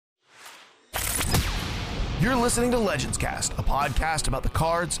You're listening to Legends Cast, a podcast about the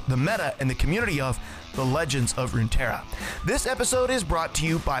cards, the meta, and the community of the Legends of Runeterra. This episode is brought to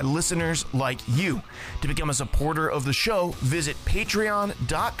you by listeners like you. To become a supporter of the show, visit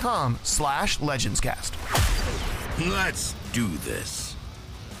patreon.com/legendscast. Let's do this.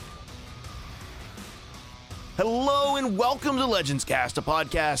 Hello and welcome to Legends Cast, a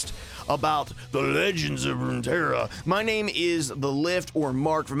podcast about the Legends of Runeterra. My name is The Lift, or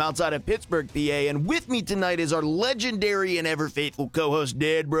Mark, from outside of Pittsburgh, PA, and with me tonight is our legendary and ever faithful co-host,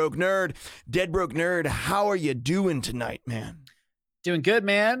 Dead Broke Nerd. Dead Broke Nerd, how are you doing tonight, man? Doing good,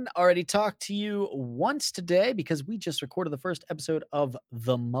 man. Already talked to you once today because we just recorded the first episode of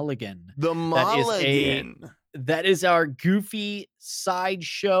The Mulligan. The Mulligan. That is our goofy side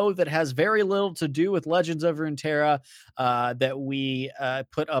show that has very little to do with Legends of Runeterra that we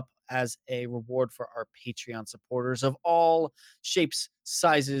put up as a reward for our Patreon supporters of all shapes,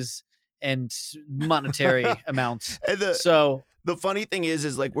 sizes, and monetary amounts. The funny thing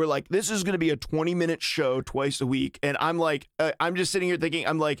is like, we're like, this is going to be a 20-minute show twice a week. And I'm like, I'm just sitting here thinking,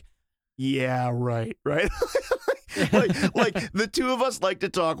 I'm like, yeah, right. like the two of us like to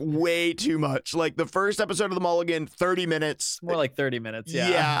talk way too much. Like the first episode of the Mulligan, 30 minutes. More like 30 minutes. Yeah.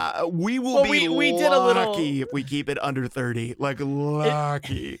 Yeah. We will be we lucky did a little if we keep it under 30. Like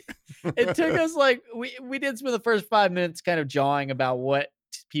lucky. It took us like, we did spend the first 5 minutes kind of jawing about what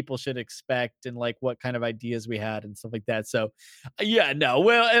people should expect and like what kind of ideas we had and stuff like that. So yeah, no,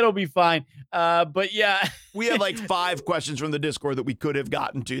 well, it'll be fine. But yeah, we had like 5 questions from the Discord that we could have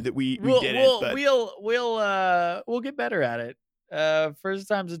gotten to that we didn't. We'll get better at it. First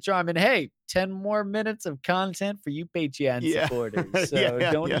time's a charm. And hey, 10 more minutes of content for you Patreon supporters. So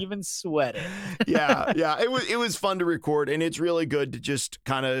don't even sweat it. Yeah. It was fun to record, and it's really good to just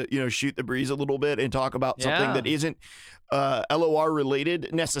kind of, shoot the breeze a little bit and talk about something that isn't LOR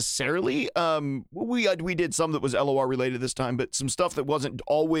related necessarily. We did some that was LOR related this time, but some stuff that wasn't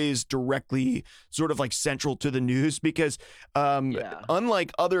always directly sort of like central to the news, because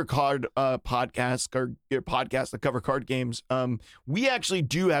unlike other card podcasts or podcasts that cover card games, we actually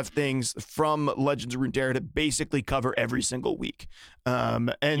do have things from Legends of Runeterra to basically cover every single week.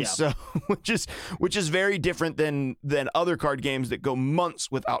 So which is very different than other card games that go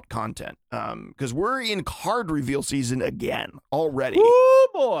months without content. Because we're in card reveal season again already. Oh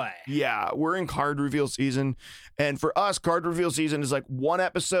boy. Yeah, we're in card reveal season. And for us, card reveal season is like one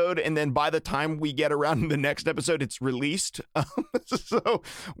episode, and then by the time we get around to the next episode, it's released. So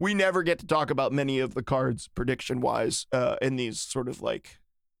we never get to talk about many of the cards prediction wise in these sort of like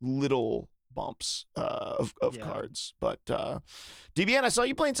little bumps of cards. But DBN, I saw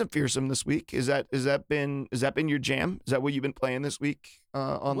you playing some Fearsome this week. Is that been your jam? Is that what you've been playing this week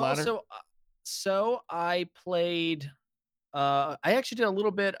on ladder? So I played. I actually did a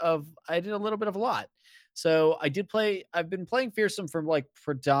little bit of a lot. So I've been playing Fearsome for like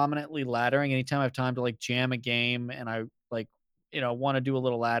predominantly laddering. Anytime I have time to like jam a game and I like, want to do a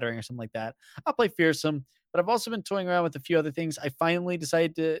little laddering or something like that, I'll play Fearsome. But I've also been toying around with a few other things. I finally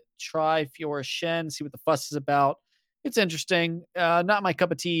decided to try Fiora Shen, see what the fuss is about. It's interesting. Not my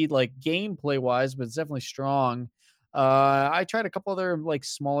cup of tea, like gameplay wise, but it's definitely strong. I tried a couple other like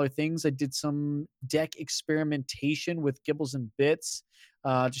smaller things. I did some deck experimentation with Gibbles and Bits,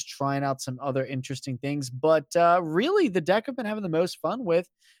 just trying out some other interesting things. But really, the deck I've been having the most fun with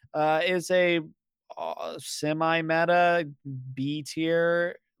is a semi-meta B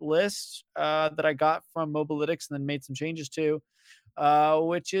tier list that I got from Mobalytics and then made some changes to,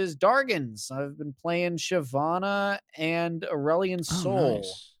 which is Dargans. I've been playing Shyvana and Aurelion Sol.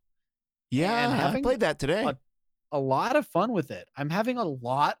 Nice. Yeah, I played that today. A lot of fun with it. I'm having a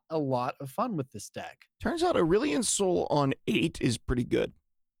lot of fun with this deck. Turns out Aurelion Sol on 8 is pretty good.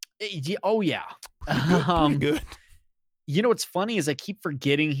 Oh yeah. Pretty good. You know what's funny is I keep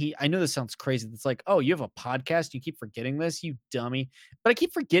forgetting I know this sounds crazy. It's like, oh, you have a podcast, you keep forgetting this, you dummy. But I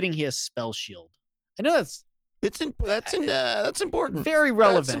keep forgetting he has Spell Shield. I know that's important. Very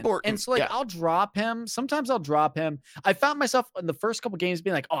relevant. That's important. And so like I'll drop him. Sometimes I'll drop him. I found myself in the first couple games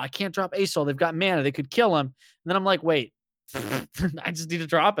being like, oh, I can't drop Asol. They've got mana. They could kill him. And then I'm like, wait, I just need to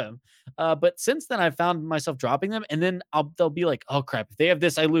drop him. But since then I found myself dropping them, and then they'll be like, oh crap, if they have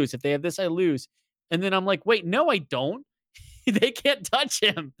this, I lose. If they have this, I lose. And then I'm like, wait, no, I don't. They can't touch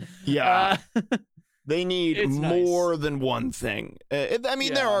him. Yeah. They need more than one thing. I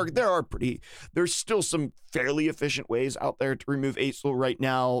mean, there's still some fairly efficient ways out there to remove Asol right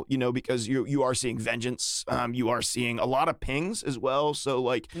now, because you are seeing Vengeance. You are seeing a lot of pings as well. So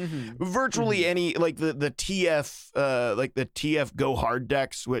like virtually any, like the TF, like the TF go hard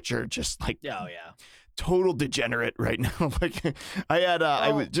decks, which are just like, total degenerate right now. Like I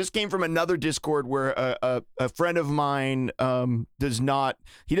had, just came from another Discord where a friend of mine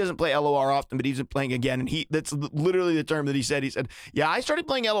he doesn't play LOR often, but he's been playing again. And that's literally the term that he said. He said, yeah, I started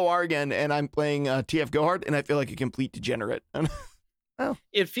playing LOR again and I'm playing TF Gohard and I feel like a complete degenerate. Oh.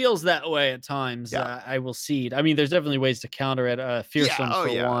 It feels that way at times. Yeah. I will cede. I mean, there's definitely ways to counter it. Fearsome for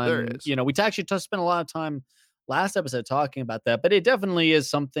one. There is. You know, we actually spent a lot of time last episode talking about that, but it definitely is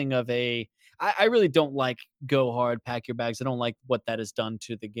something of a. I really don't like go hard, pack your bags. I don't like what that has done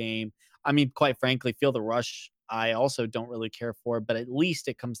to the game. I mean, quite frankly, Feel the Rush, I also don't really care for, but at least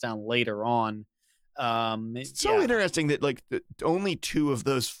it comes down later on. It's so interesting that like only 2 of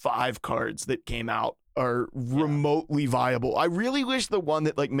those 5 cards that came out are remotely viable. I really wish the one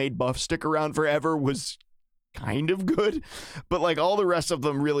that like made buff stick around forever was kind of good, but like all the rest of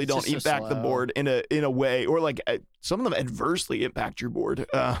them really don't eat back the board in a way, or like some of them adversely impact your board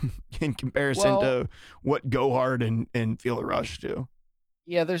in comparison to what Go Hard and Feel the Rush do.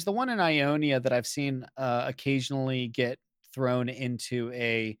 Yeah, there's the one in Ionia that I've seen occasionally get thrown into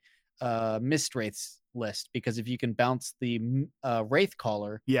a Mist Wraiths list, because if you can bounce the Wraith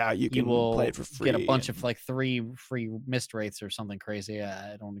Caller, you can will play it for free, get a bunch of like 3 free Mist Wraiths or something crazy.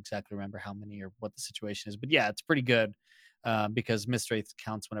 I don't exactly remember how many or what the situation is, but yeah, it's pretty good because Mist Wraith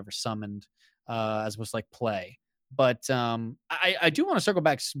counts whenever summoned as was like play. But I do want to circle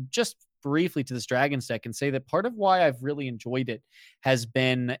back just briefly to this Dragon's deck and say that part of why I've really enjoyed it has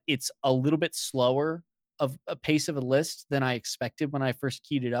been it's a little bit slower of a pace of a list than I expected when I first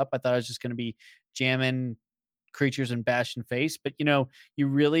keyed it up. I thought I was just going to be jamming creatures and bashing face, but you know,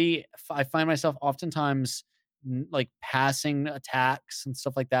 I find myself oftentimes like passing attacks and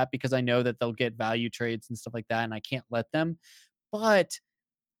stuff like that because I know that they'll get value trades and stuff like that, and I can't let them. But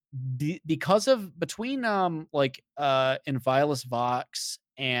because of between Inviolus Vox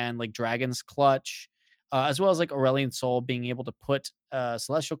and like Dragon's Clutch, as well as like Aurelion Soul being able to put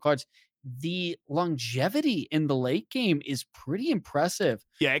celestial cards, the longevity in the late game is pretty impressive.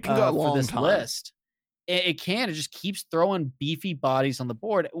 Yeah, it can go a long time. List. It can. It just keeps throwing beefy bodies on the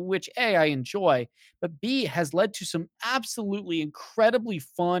board, which A, I enjoy, but B, has led to some absolutely incredibly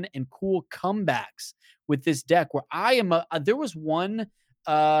fun and cool comebacks with this deck where I am there was one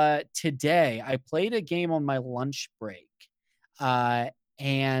today. I played a game on my lunch break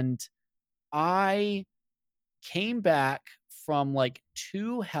and I came back from like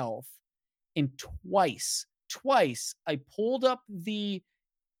 2 health, and twice I pulled up the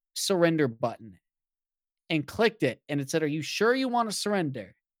surrender button and clicked it, and it said, "Are you sure you want to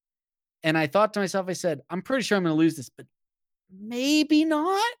surrender?" And I thought to myself, I said, "I'm pretty sure I'm going to lose this, but maybe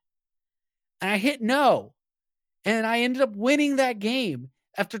not." And I hit no, and I ended up winning that game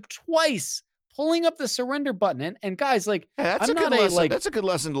after twice pulling up the surrender button. And guys, like, that's a good lesson. That's a good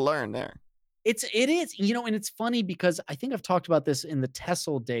lesson to learn there. It is, you know, and it's funny because I think I've talked about this in the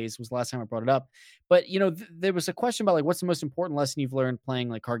Tessel days was the last time I brought it up, but you know, there was a question about like, what's the most important lesson you've learned playing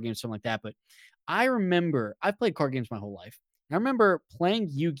like card games, something like that. But I remember I've played card games my whole life. And I remember playing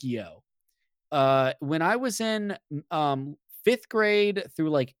Yu-Gi-Oh! When I was in 5th grade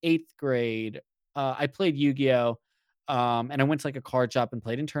through like 8th grade, I played Yu-Gi-Oh! And I went to like a card shop and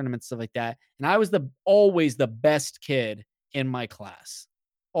played in tournaments, stuff like that. And I was always the best kid in my class,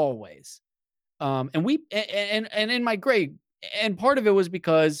 always. And in my grade, and part of it was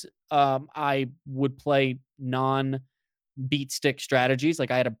because I would play non-beat stick strategies. Like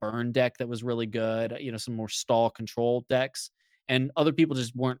I had a burn deck that was really good, you know, some more stall control decks, and other people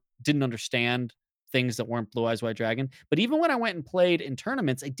just didn't understand things that weren't Blue Eyes White Dragon. But even when I went and played in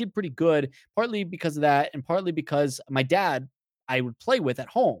tournaments, I did pretty good, partly because of that, and partly because my dad I would play with at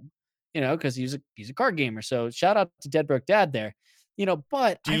home, you know, because he's a card gamer. So shout out to Dead Broke Dad there, you know.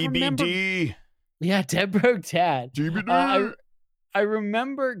 But DBD. Yeah, Dead Broke Dad. I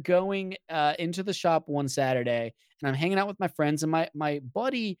remember going into the shop one Saturday, and I'm hanging out with my friends, and my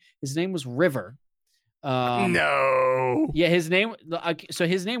buddy, his name was River. No. Yeah, his name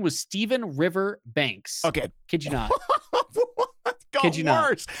was Stephen River Banks. Okay. Kid you not. Kid you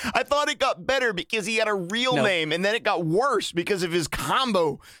worse. Not. I thought it got better because he had a real name, and then it got worse because of his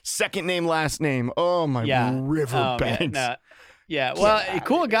combo second name, last name. Oh, my River Banks. Yeah, well,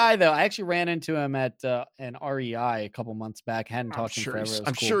 cool guy though. I actually ran into him at an REI a couple months back. Hadn't talked to him forever.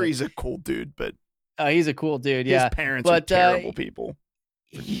 I'm sure he's a cool dude, but he's a cool dude. Yeah, his parents are terrible people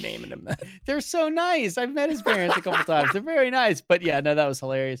for naming him that. They're so nice. I've met his parents a couple times. They're very nice. But yeah, no, that was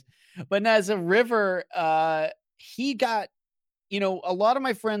hilarious. But as a River, he got, you know, a lot of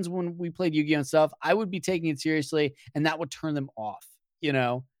my friends when we played Yu-Gi-Oh and stuff, I would be taking it seriously, and that would turn them off. You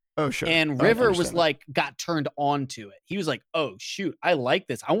know. Oh, sure. And River was like, got turned on to it. He was like, oh, shoot, I like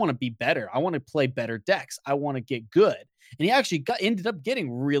this. I want to be better. I want to play better decks. I want to get good. And he actually ended up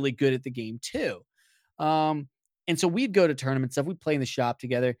getting really good at the game too. And so we'd go to tournament stuff. We'd play in the shop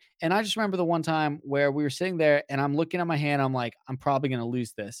together. And I just remember the one time where we were sitting there and I'm looking at my hand. I'm like, I'm probably going to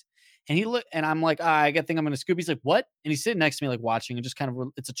lose this. And he looked and I'm like, I think I'm going to scoop. He's like, what? And he's sitting next to me, like watching and just kind of,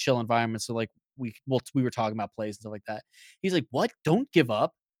 it's a chill environment. So like we were talking about plays and stuff like that. He's like, what? Don't give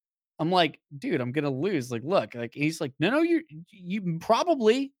up. I'm like, dude, I'm going to lose. Like, look, like, he's like, no, you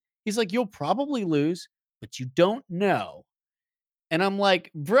probably, he's like, you'll probably lose, but you don't know. And I'm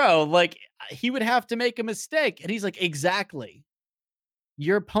like, bro, like he would have to make a mistake. And he's like, exactly.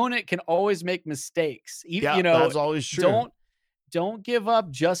 Your opponent can always make mistakes. You know, that's always true. Don't give up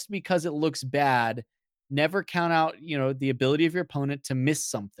just because it looks bad. Never count out, the ability of your opponent to miss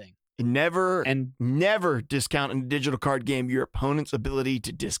something. Never discount in a digital card game your opponent's ability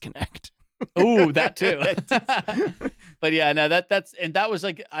to disconnect. Oh, that too. But yeah, no, that was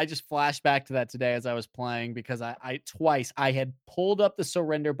like, I just flashed back to that today as I was playing because I twice I had pulled up the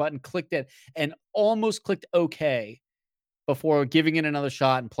surrender button, clicked it, and almost clicked OK before giving it another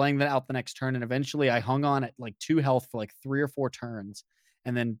shot and playing that out the next turn. And eventually I hung on at like 2 health for like 3 or 4 turns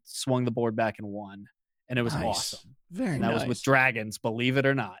and then swung the board back and won. And it was awesome. Very nice. That was with dragons, believe it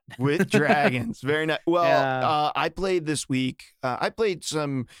or not. With dragons. Very nice. Well, I played this week. I played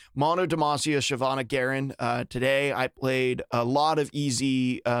some Mono Demacia, Shyvana Garen. Today I played a lot of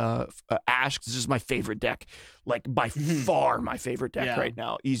easy Ash. This is my favorite deck. Like by far my favorite deck right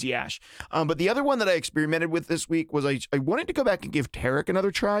now. Easy Ash. But the other one that I experimented with this week was I wanted to go back and give Taric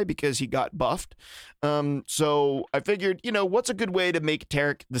another try because he got buffed. So I figured, what's a good way to make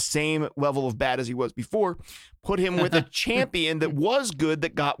Taric the same level of bad as he was before? Put him with a champion that was good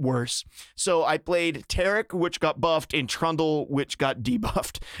that got worse. So I played Taric, which got buffed, and Trundle, which got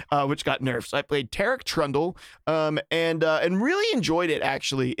debuffed, which got nerfed. So I played Taric Trundle, and really enjoyed it.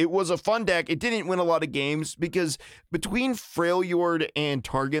 Actually, it was a fun deck. It didn't win a lot of games because between Freljord and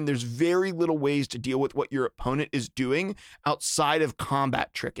Targon, there's very little ways to deal with what your opponent is doing outside of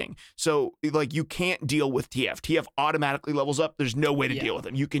combat tricking. So like you can't deal with TF. TF automatically levels up. There's no way to deal with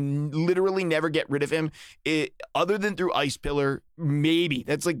him. You can literally never get rid of him. Other than through Ice Pillar, maybe.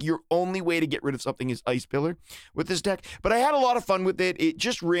 That's like your only way to get rid of something is Ice Pillar with this deck. But I had a lot of fun with it. It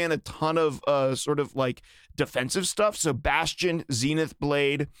just ran a ton of sort of like defensive stuff. So Bastion, Zenith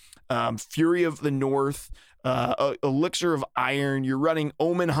Blade, Fury of the North, Elixir of Iron. You're running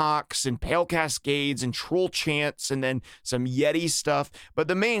Omen Hawks and Pale Cascades and Troll Chants and then some Yeti stuff. But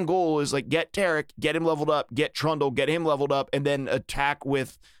the main goal is like get Taric, get him leveled up, get Trundle, get him leveled up, and then attack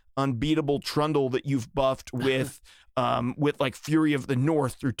with unbeatable Trundle that you've buffed with like Fury of the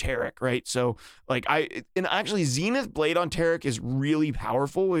North through Taric, right? So like actually Zenith Blade on Taric is really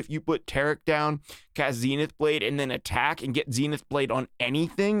powerful. If you put Taric down, cast Zenith Blade, and then attack and get Zenith Blade on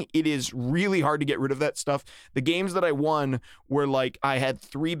anything, it is really hard to get rid of that stuff. The games that I won were like I had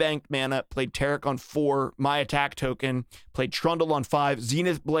 3 banked mana, played Taric on 4, my attack token, played Trundle on 5,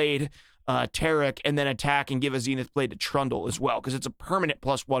 Zenith Blade, Taric, and then attack and give a Zenith Blade to Trundle as well, because it's a permanent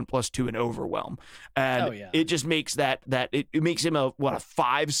 +1/+2 in Overwhelm. And it just makes it makes him a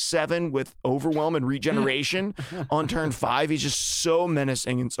 5/7 with Overwhelm and regeneration on turn 5. He's just so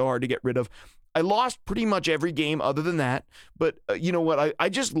menacing and so hard to get rid of. I lost pretty much every game other than that, but you know what? I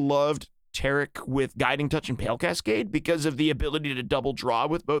just loved Taric with Guiding Touch and Pale Cascade because of the ability to double draw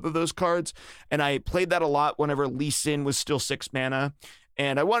with both of those cards. And I played that a lot whenever Lee Sin was still 6 mana.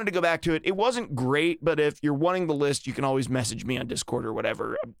 And I wanted to go back to it. It wasn't great, but if you're wanting the list, you can always message me on Discord or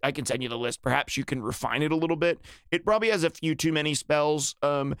whatever. I can send you the list. Perhaps you can refine it a little bit. It probably has a few too many spells,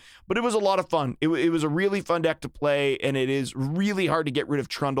 but it was a lot of fun. It was a really fun deck to play, and it is really hard to get rid of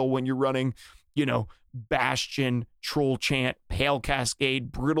Trundle when you're running, Bastion, Troll Chant, Pale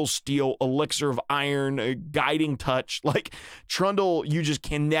Cascade, Brittle Steel, Elixir of Iron, Guiding Touch. Like Trundle, you just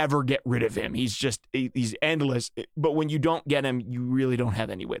can never get rid of him. He's endless. But when you don't get him, you really don't have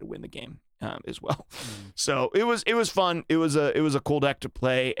any way to win the game as well. So it was fun. It was a cool deck to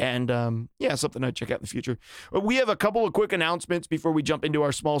play, and something I'd check out in the future. But we have a couple of quick announcements before we jump into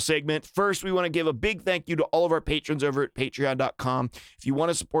our small segment. First, we want to give a big thank you to all of our patrons over at patreon.com. If you want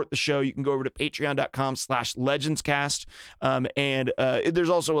to support the show, you can go over to patreon.com/legendscast. And there's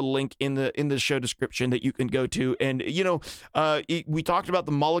also a link in the show description that you can go to. And we talked about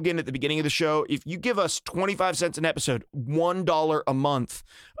the mulligan at the beginning of the show. If you give us 25 cents an episode, $1 a month,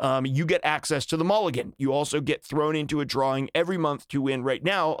 you get access to the mulligan. You also get thrown into a drawing every month to win right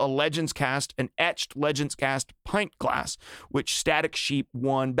now a Legends Cast, an etched Legends Cast pint glass, which Static Sheep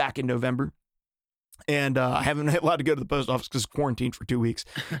won back in November. And I haven't allowed to go to the post office because quarantined for 2 weeks.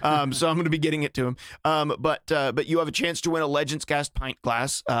 So I'm going to be getting it to him. But you have a chance to win a Legends Cast pint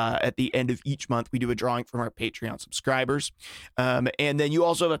glass at the end of each month. We do a drawing from our Patreon subscribers. And then you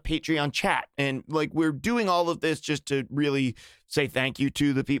also have a Patreon chat. And like we're doing all of this just to really say thank you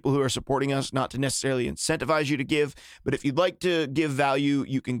to the people who are supporting us, not to necessarily incentivize you to give. But if you'd like to give value,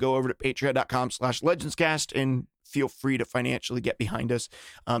 you can go over to patreon.com/legendscast and feel free to financially get behind us.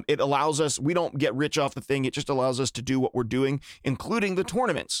 It allows us, we don't get rich off the thing. It just allows us to do what we're doing, including the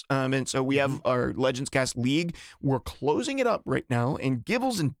tournaments. And so we have our Legends Cast League. We're closing it up right now. And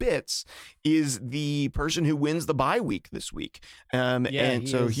Gibbles and Bits is the person who wins the bye week this week. And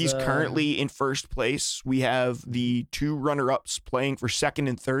so he's currently in first place. We have the 2 runner-ups playing for second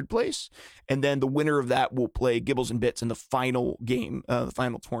and third place. And then the winner of that will play Gibbles and Bits in the final game, the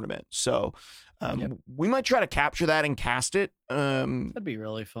final tournament. So we might try to capture that and cast it. That'd be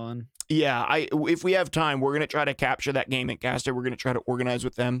really fun. Yeah, if we have time, we're going to try to capture that game and cast it. We're going to try to organize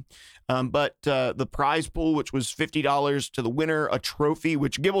with them. But the prize pool, which was $50 to the winner, a trophy,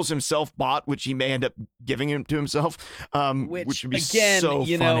 which Gibbles himself bought, which he may end up giving him to himself, which would be again, so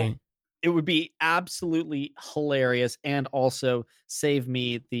funny. It would be absolutely hilarious and also save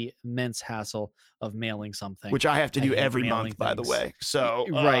me the immense hassle of mailing something. Which I have to do every month, by the way. So,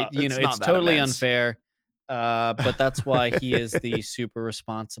 right. It's totally unfair. But that's why he is the super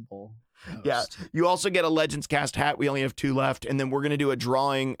responsible host. Yeah. You also get a Legends Cast hat. We only have 2 left. And then we're going to do a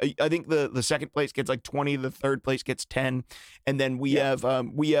drawing. I think the second place gets like 20. The third place gets 10. And then we have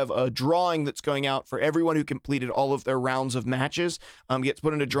a drawing that's going out for everyone who completed all of their rounds of matches. Gets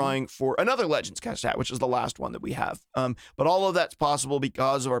put in a drawing for another Legends Cast hat, which is the last one that we have. But all of that's possible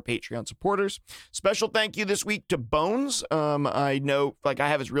because of our Patreon supporters. Special thank you this week to Bones. I know, like, I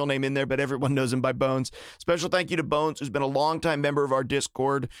have his real name in there, but everyone knows him by Bones. Special thank you to Bones, who's been a longtime member of our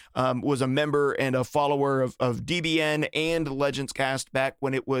Discord. Was a member and a follower of DBN and Legends Cast back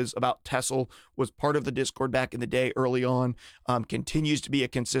when it was about Tessel, was part of the Discord back in the day early on, continues to be a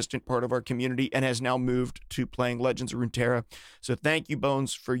consistent part of our community and has now moved to playing Legends of Runeterra. So thank you,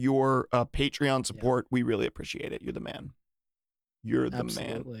 Bones, for your Patreon support. We really appreciate it. You're the man. You're the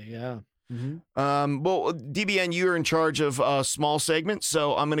Absolutely, man. Yeah. Well, DBN, you're in charge of small segments,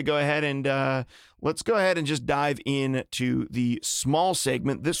 so I'm going to go ahead and let's go ahead and just dive into the small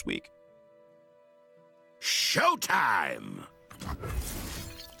segment this week. Showtime!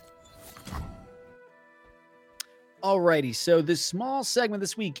 Alrighty, so the small segment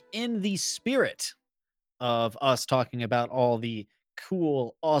this week, in the spirit of us talking about all the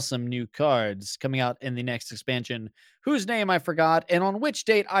cool, awesome new cards coming out in the next expansion, whose name I forgot, and on which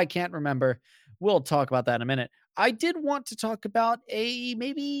date I can't remember. We'll talk about that in a minute. I did want to talk about a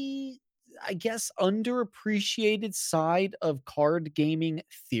maybe, I guess, underappreciated side of card gaming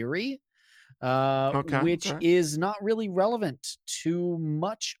theory, which is not really relevant to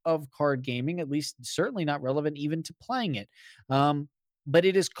much of card gaming, at least certainly not relevant even to playing it. But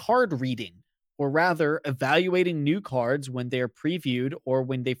it is card reading, or rather evaluating new cards when they're previewed or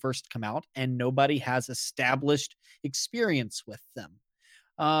when they first come out and nobody has established experience with them.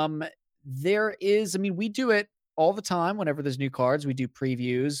 We do it all the time whenever there's new cards. We do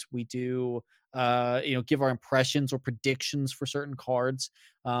previews, we do give our impressions or predictions for certain cards.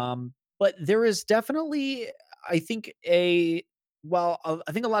 But there is definitely, I think I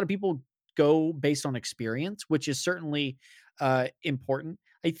think a lot of people go based on experience, which is certainly important.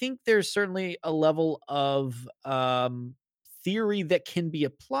 I think there's certainly a level of theory that can be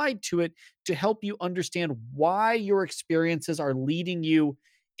applied to it to help you understand why your experiences are leading you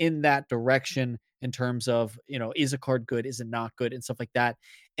in that direction in terms of, is a card good, is it not good, and stuff like that.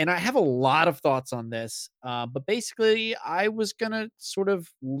 And I have a lot of thoughts on this, but basically I was going to sort of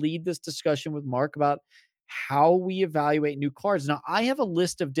lead this discussion with Mark about how we evaluate new cards. Now, I have a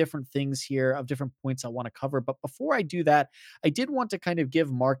list of different things here, of different points I want to cover. But before I do that, I did want to kind of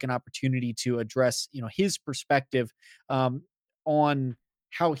give Mark an opportunity to address, his perspective on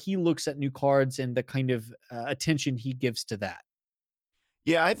how he looks at new cards and the kind of attention he gives to that.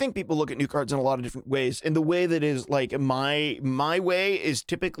 Yeah, I think people look at new cards in a lot of different ways. And the way that is like my way is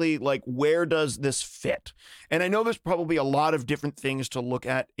typically like, where does this fit? And I know there's probably a lot of different things to look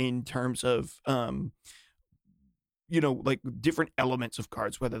at in terms of, like different elements of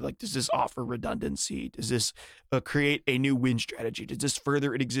cards, whether like, does this offer redundancy? Does this create a new win strategy? Does this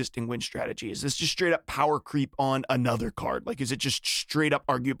further an existing win strategy? Is this just straight up power creep on another card? Like, is it just straight up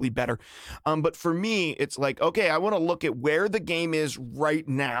arguably better? But for me, it's like, okay, I want to look at where the game is right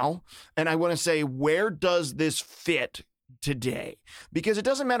now. And I want to say, where does this fit today, because it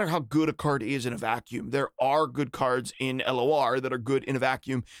doesn't matter how good a card is in a vacuum. There are good cards in LOR that are good in a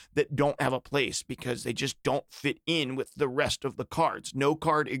vacuum that don't have a place because they just don't fit in with the rest of the cards. No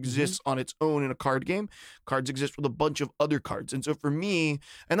card exists on its own in a card game. Cards exist with a bunch of other cards. And so for me,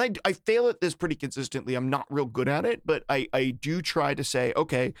 and I fail at this pretty consistently, I'm not real good at it, but I do try to say,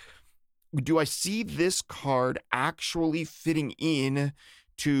 okay, do I see this card actually fitting in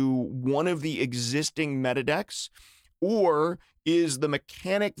to one of the existing meta decks? Or is the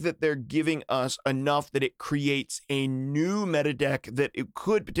mechanic that they're giving us enough that it creates a new meta deck that it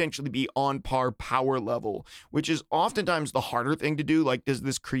could potentially be on par power level, which is oftentimes the harder thing to do. Like, does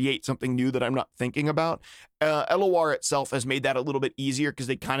this create something new that I'm not thinking about? LOR itself has made that a little bit easier because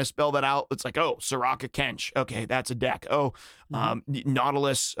they kind of spell that out. It's like, oh, Soraka Kench. Okay, that's a deck. Oh,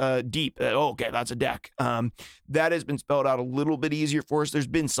 Nautilus Deep. Okay, that's a deck. That has been spelled out a little bit easier for us. There's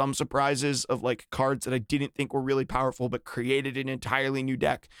been some surprises of like cards that I didn't think were really powerful, but created an entirely new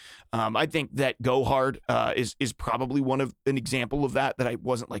deck. I think that Go Hard is probably an example of that I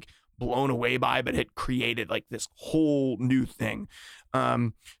wasn't like blown away by, but it created like this whole new thing.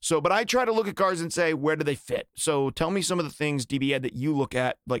 But I try to look at cards and say, where do they fit? So tell me some of the things, DB Ed, that you look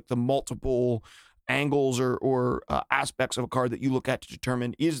at, like the multiple angles or aspects of a card that you look at to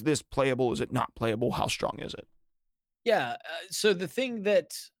determine, is this playable? Is it not playable? How strong is it? Yeah. So the thing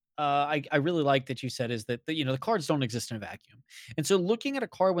that I really like that you said is that the cards don't exist in a vacuum. And so looking at a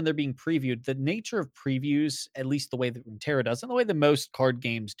card when they're being previewed, the nature of previews, at least the way that Runeterra does, and the way that most card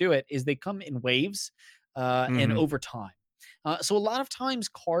games do it, is they come in waves and over time. So a lot of times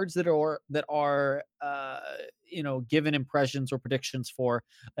cards that are given impressions or predictions for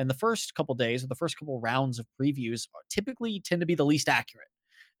in the first couple days or the first couple rounds of previews typically tend to be the least accurate.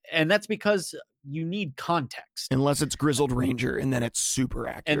 And that's because you need context. Unless it's Grizzled Ranger, and then it's super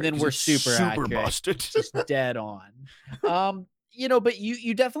accurate. And then we're super accurate. Busted. Just dead on. But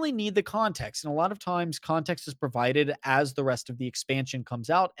you definitely need the context. And a lot of times context is provided as the rest of the expansion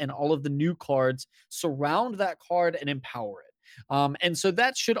comes out and all of the new cards surround that card and empower it. And so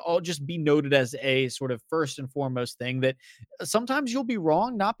that should all just be noted as a sort of first and foremost thing, that sometimes you'll be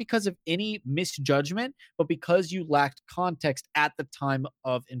wrong, not because of any misjudgment, but because you lacked context at the time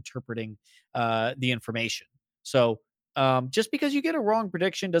of interpreting the information. So just because you get a wrong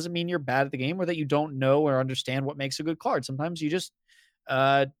prediction doesn't mean you're bad at the game or that you don't know or understand what makes a good card. Sometimes you just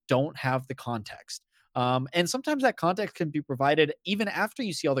don't have the context. And sometimes that context can be provided even after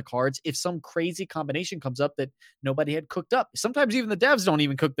you see all the cards. If some crazy combination comes up that nobody had cooked up, sometimes even the devs don't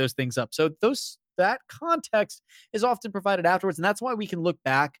even cook those things up. So that context is often provided afterwards. And that's why we can look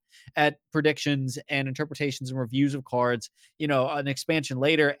back at predictions and interpretations and reviews of cards, an expansion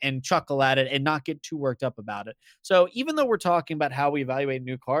later, and chuckle at it and not get too worked up about it. So even though we're talking about how we evaluate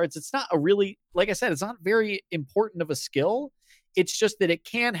new cards, it's not like I said, it's not very important of a skill. It's just that it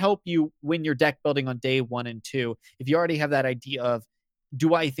can help you when you're deck building on day 1 and 2. If you already have that idea of,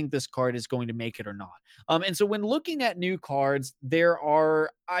 do I think this card is going to make it or not? And so when looking at new cards, there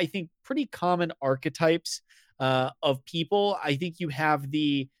are, I think, pretty common archetypes of people. I think you have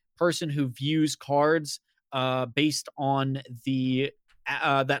the person who views cards based on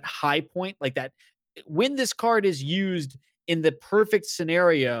that high point, like that when this card is used in the perfect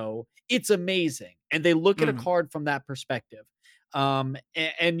scenario, it's amazing. And they look at a card from that perspective.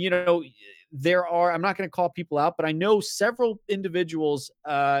 There are, I'm not going to call people out, but I know several individuals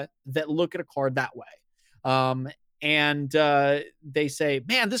that look at a card that way. They say,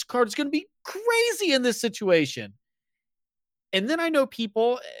 man, this card is going to be crazy in this situation. And then I know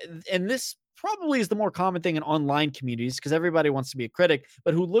people, and this probably is the more common thing in online communities because everybody wants to be a critic,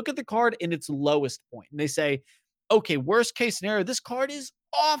 but who look at the card in its lowest point and they say, okay, worst case scenario, this card is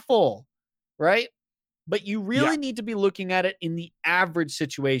awful, right? But you really need to be looking at it in the average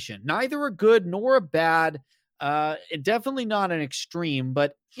situation. Neither a good nor a bad, definitely not an extreme,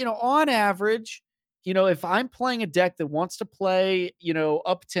 but, on average, if I'm playing a deck that wants to play,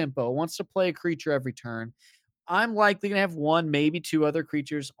 up tempo, wants to play a creature every turn, I'm likely going to have 1, maybe 2 other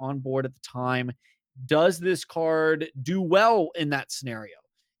creatures on board at the time. Does this card do well in that scenario?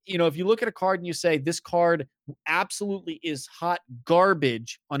 If you look at a card and you say, this card absolutely is hot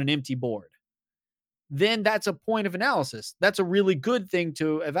garbage on an empty board, then that's a point of analysis. That's a really good thing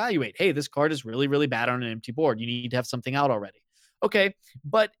to evaluate. Hey, this card is really, really bad on an empty board. You need to have something out already. Okay,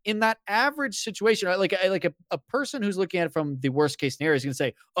 but in that average situation, like a person who's looking at it from the worst case scenario is going to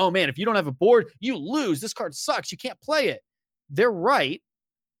say, oh man, if you don't have a board, you lose. This card sucks. You can't play it. They're right,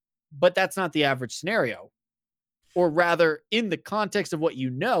 but that's not the average scenario. Or rather, in the context of what you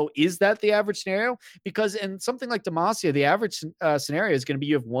know, is that the average scenario? Because in something like Demacia, the average scenario is going to be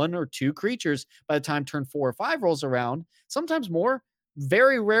you have 1 or 2 creatures by the time turn 4 or 5 rolls around, sometimes more,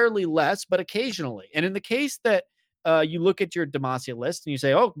 very rarely less, but occasionally. And in the case that you look at your Demacia list and you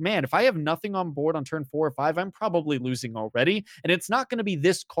say, oh man, if I have nothing on board on turn 4 or 5, I'm probably losing already. And it's not going to be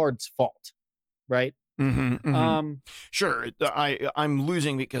this card's fault, right? Mm-hmm, mm-hmm. Sure. I'm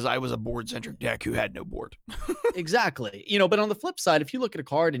losing because I was a board centric deck who had no board. Exactly. But on the flip side, if you look at a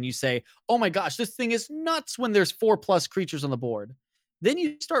card and you say, oh my gosh, this thing is nuts when there's 4+ creatures on the board, then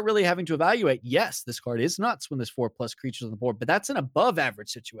you start really having to evaluate, yes, this card is nuts when there's 4+ creatures on the board, but that's an above average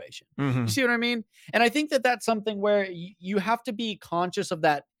situation. Mm-hmm. You see what I mean? And I think that that's something where you have to be conscious of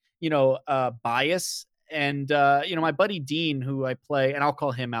that, bias. And, my buddy Dean, who I play, and I'll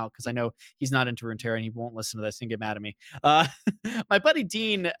call him out because I know he's not into Runeterra and he won't listen to this and get mad at me. My buddy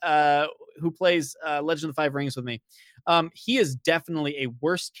Dean, who plays Legend of the Five Rings with me, he is definitely a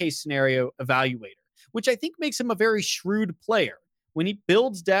worst case scenario evaluator, which I think makes him a very shrewd player. When he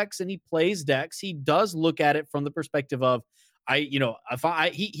builds decks and he plays decks, he does look at it from the perspective of,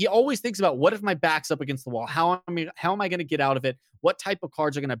 he always thinks about, what if my back's up against the wall? How am I going to get out of it? What type of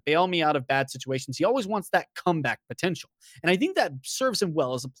cards are going to bail me out of bad situations? He always wants that comeback potential. And I think that serves him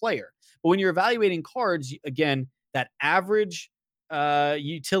well as a player. But when you're evaluating cards, again, that average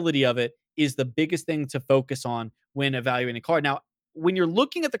utility of it is the biggest thing to focus on when evaluating a card. Now, when you're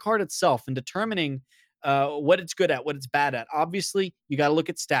looking at the card itself and determining what it's good at, what it's bad at, obviously you got to look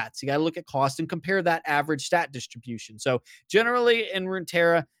at stats, you got to look at cost and compare that average stat distribution. So generally in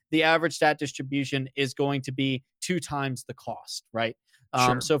Runeterra, the average stat distribution is going to be 2 times the cost, right?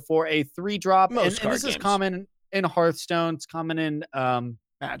 Sure. So for a 3-drop, and this is common in Hearthstone, it's common in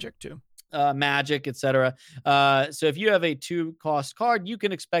Magic too. Magic, etc. So if you have a 2-cost card, you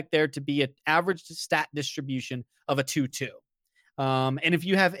can expect there to be an average stat distribution of a 2/2. And if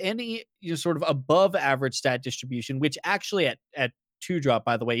you have any sort of above average stat distribution, which actually at 2-drop,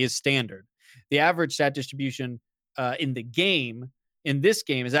 by the way, is standard, the average stat distribution in this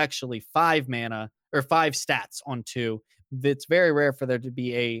game is actually 5 mana or 5 stats on 2. It's very rare for there to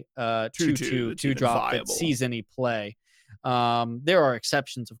be a 2/2 that sees any play. There are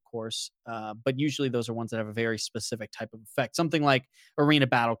exceptions, of course, but usually those are ones that have a very specific type of effect. Something like Arena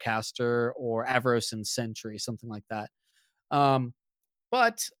Battlecaster or Avrosin Sentry, something like that.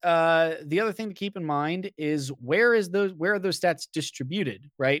 But the other thing to keep in mind is where are those stats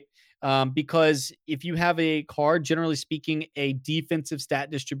distributed, right? Because if you have a card, generally speaking, a defensive stat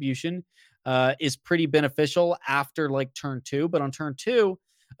distribution is pretty beneficial after like turn 2. But on turn 2,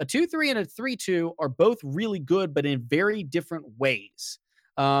 a 2/3 and a 3/2 are both really good, but in very different ways.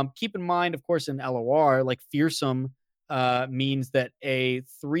 Keep in mind, of course, in LOR, like Fearsome means that a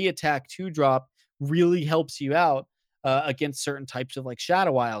 3-attack 2-drop really helps you out against certain types of like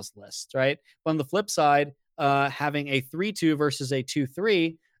Shadow Isles lists, right? But on the flip side, having a 3/2 versus a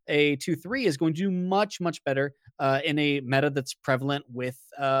 2/3, a 2/3 is going to do much, much better in a meta that's prevalent with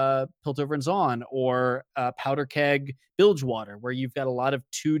Piltover and Zaun or Powder Keg Bilgewater, where you've got a lot of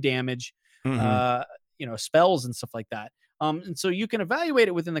 2 damage, spells and stuff like that. And so you can evaluate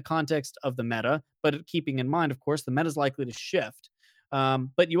it within the context of the meta, but keeping in mind, of course, the meta is likely to shift.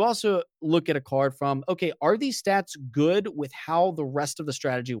 But you also look at a card from, okay, are these stats good with how the rest of the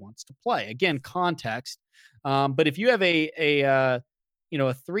strategy wants to play? Again, context. But if you have a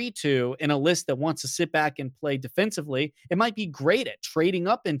 3/2 in a list that wants to sit back and play defensively, it might be great at trading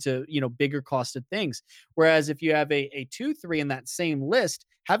up into, bigger costed things. Whereas if you have a 2/3 in that same list,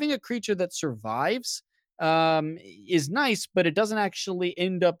 having a creature that survives is nice, but it doesn't actually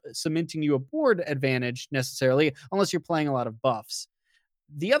end up cementing you a board advantage necessarily, unless you're playing a lot of buffs.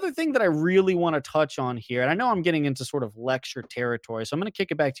 The other thing that I really want to touch on here, and I know I'm getting into sort of lecture territory, so I'm going to kick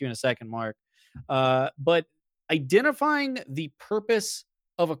it back to you in a second, Mark. But identifying the purpose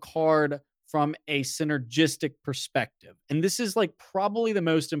of a card from a synergistic perspective. And this is like probably the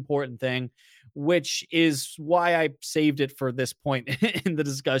most important thing, which is why I saved it for this point in the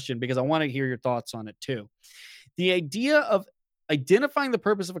discussion, because I want to hear your thoughts on it too. The idea of identifying the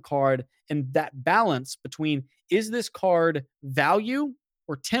purpose of a card and that balance between, is this card value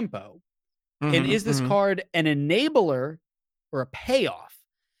or tempo? And is this card an enabler or a payoff?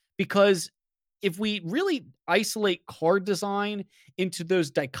 Because if we really isolate card design into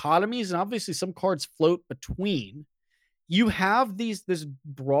those dichotomies, and obviously some cards float between, you have this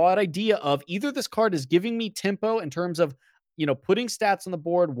broad idea of either this card is giving me tempo in terms of, putting stats on the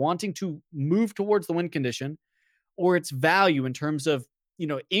board, wanting to move towards the win condition, or its value in terms of,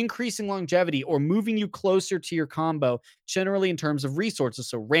 increasing longevity or moving you closer to your combo, generally in terms of resources.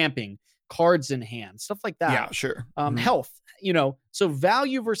 So ramping, cards in hand, stuff like that. Yeah, sure. Health, so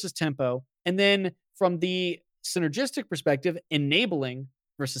value versus tempo. And then from the synergistic perspective, enabling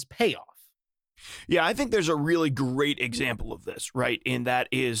versus payoff. Yeah, I think there's a really great example of this, right? And that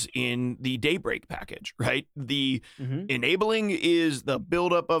is in the Daybreak package, right? The enabling is the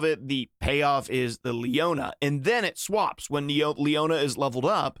buildup of it. The payoff is the Leona. And then it swaps when Leona is leveled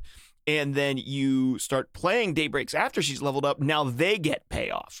up. And then you start playing Daybreaks after she's leveled up. Now they get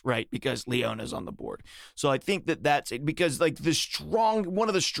payoff, right? Because Leona's on the board. So I think that's it. Because like one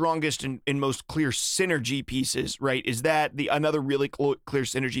of the strongest and most clear synergy pieces, right, is that another really clear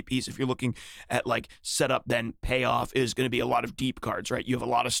synergy piece, if you're looking at like setup then payoff, is going to be a lot of deep cards, right? You have a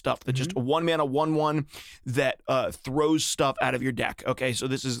lot of stuff that just a 1-mana 1/1 that throws stuff out of your deck. Okay, so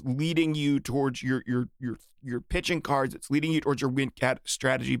this is leading you towards your pitching cards. It's leading you towards your win cat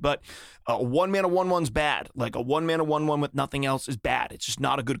strategy, but 1-mana 1/1's bad. Like a 1-mana 1/1 with nothing else is bad. It's just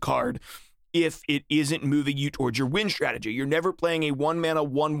not a good card if it isn't moving you towards your win strategy. You're never playing a 1-mana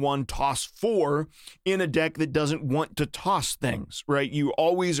 1/1 toss 4 in a deck that doesn't want to toss things, right? You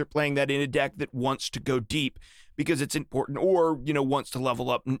always are playing that in a deck that wants to go deep because it's important, or wants to level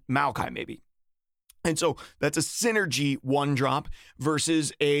up Maokai maybe. And so that's a synergy 1-drop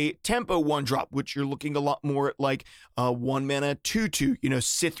versus a tempo 1-drop, which you're looking a lot more at like 1-mana 2/2,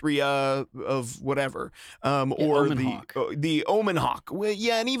 Cythria of whatever, or the Omen Hawk. Well,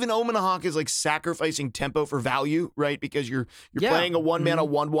 yeah, and even Omen Hawk is like sacrificing tempo for value, right? Because you're playing a 1-mana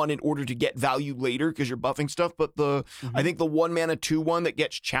 1/1 in order to get value later because you're buffing stuff. But I think the 1-mana 2/1 that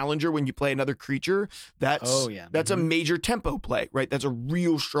gets Challenger when you play another creature, that's a major tempo play, right? That's a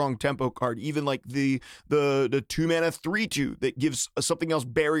real strong tempo card. Even like the 2-mana 3/2 that gives something else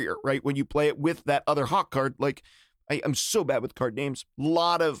barrier, right? When you play it with that other Hawk card, like I'm so bad with card names. A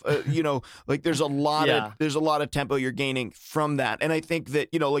lot of like there's a lot of tempo you're gaining from that, and I think that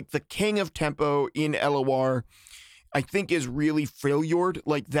like the king of tempo in LOR, I think is really Freljord.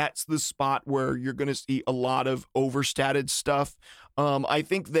 Like that's the spot where you're going to see a lot of overstated stuff. I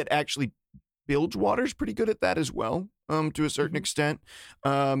think that actually Bilgewater's pretty good at that as well. To a certain extent.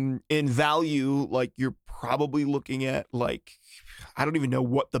 In value, like you're probably looking at like, I don't even know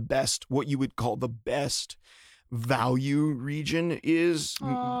what you would call the best value region is.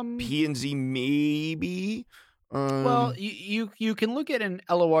 P&Z maybe. Well, you can look at an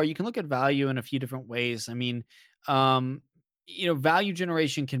LOR, you can look at value in a few different ways. I mean, value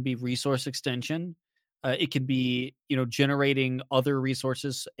generation can be resource extension. It can be, generating other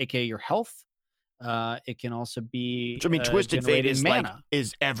resources, aka your health. It can also be. Which, I mean, Twisted Fate is mana.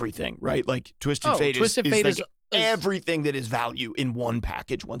 Is everything, right? Like Twisted Fate is everything that is value in one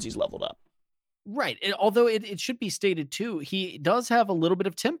package once he's leveled up. Right. Although it should be stated too, he does have a little bit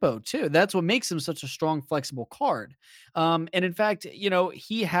of tempo too. That's what makes him such a strong, flexible card. And in fact,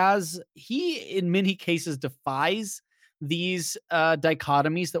 he in many cases defies these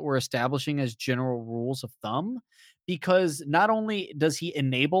dichotomies that we're establishing as general rules of thumb, because not only does he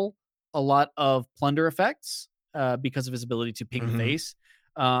enable a lot of plunder effects because of his ability to ping the face.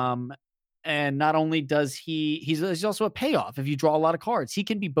 And not only does he's also a payoff. If you draw a lot of cards, he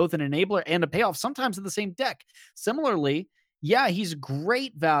can be both an enabler and a payoff, sometimes in the same deck. Similarly, he's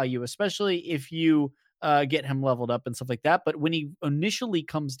great value, especially if you get him leveled up and stuff like that. But when he initially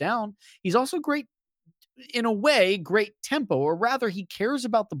comes down, he's also great, in a way, great tempo, or rather he cares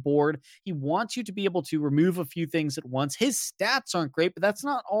about the board. He wants you to be able to remove a few things at once. His stats aren't great, but that's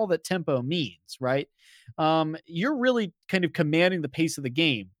not all that tempo means, right? You're really kind of commanding the pace of the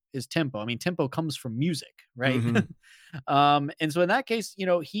game is tempo. I mean, tempo comes from music, right? And so in that case,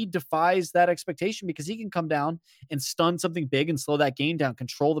 he defies that expectation because he can come down and stun something big and slow that game down,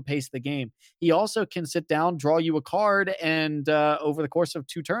 control the pace of the game. He also can sit down, draw you a card, and over the course of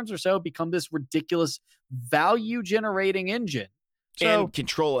 2 turns or so, become this ridiculous value generating engine. And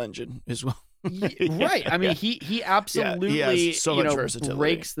control engine as well. Right. I mean, he absolutely he so much versatility.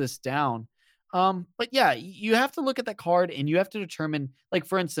 Breaks this down. But yeah, you have to look at that card and you have to determine, like,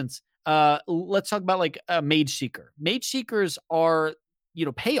 for instance, let's talk about like a Mage Seeker. Mage Seekers are,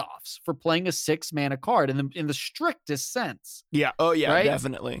 payoffs for playing a 6-mana card in the strictest sense. Yeah. Oh yeah, right?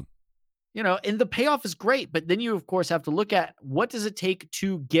 Definitely. And the payoff is great, but then you of course have to look at what does it take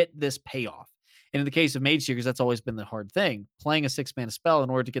to get this payoff. And in the case of Mage Seekers, that's always been the hard thing. Playing a 6-mana spell in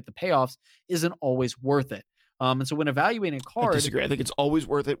order to get the payoffs isn't always worth it. And so when evaluating a card, I disagree. I think it's always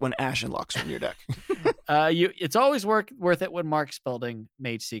worth it when Ashen Luck's in your deck. It's always worth it when Mark's building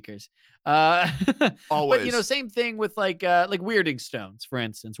Mage Seekers. Always. But same thing with like Weirding Stones, for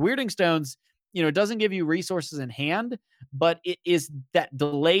instance. Weirding Stones it doesn't give you resources in hand, but it is that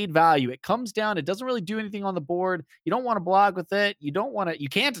delayed value. It comes down, it doesn't really do anything on the board. You don't want to block with it. You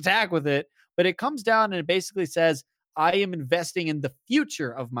can't attack with it, but it comes down and it basically says, I am investing in the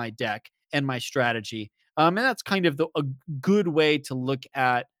future of my deck and my strategy. And that's kind of a good way to look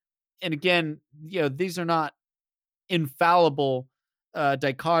at. And again, these are not infallible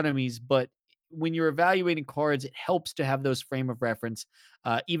dichotomies, but when you're evaluating cards, it helps to have those frame of reference,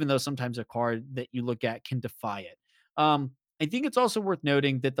 even though sometimes a card that you look at can defy it. I think it's also worth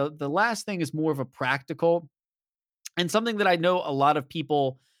noting that the last thing is more of a practical and something that I know a lot of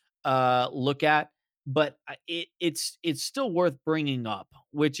people look at, but it's still worth bringing up,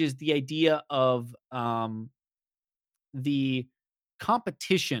 which is the idea of the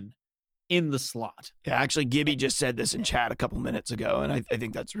competition in the slot. Yeah, actually, Gibby just said this in chat a couple minutes ago, and I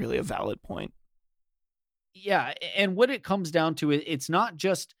think that's really a valid point. Yeah, and what it comes down to, it's not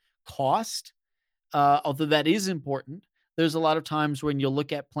just cost, although that is important. There's a lot of times when you'll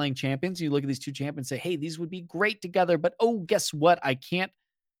look at playing champions, you look at these two champions, say, hey, these would be great together, but oh, guess what? I can't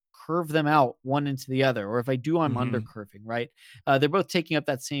curve them out one into the other. Or if I do, I'm under curving, right? They're both taking up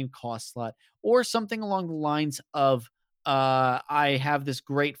that same cost slot, or something along the lines of, I have this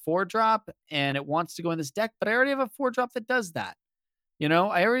great 4-drop and it wants to go in this deck, but I already have a 4-drop that does that.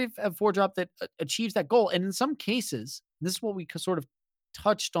 I already have 4-drop that achieves that goal. And in some cases, this is what we sort of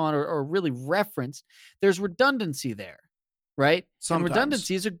touched on or really referenced. There's redundancy there, right? Sometimes. And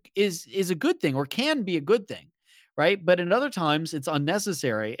redundancy is a good thing, or can be a good thing, right? But in other times, it's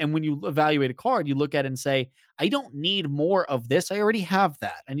unnecessary. And when you evaluate a card, you look at it and say, I don't need more of this. I already have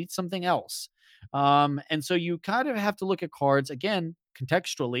that. I need something else. And so you kind of have to look at cards, again,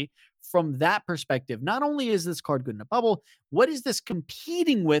 contextually, from that perspective. Not only is this card good in a bubble, what is this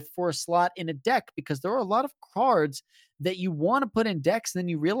competing with for a slot in a deck? Because there are a lot of cards that you want to put in decks, and then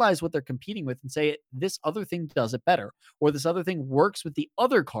you realize what they're competing with and say, this other thing does it better, or this other thing works with the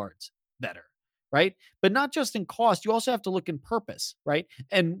other cards better, right? But not just in cost, you also have to look in purpose, right?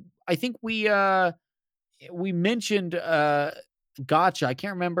 And I think we mentioned Gotcha. I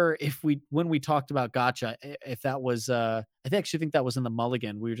can't remember when we talked about Gotcha, if that was I actually think that was in the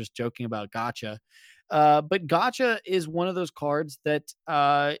Mulligan. We were just joking about Gotcha. But Gotcha is one of those cards that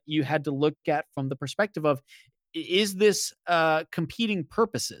you had to look at from the perspective of, is this competing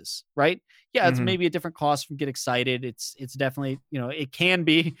purposes, right? Yeah, it's maybe a different cost from Get Excited. It's definitely, it can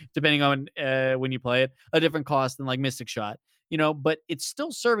be, depending on when you play it, a different cost than like Mystic Shot, but it's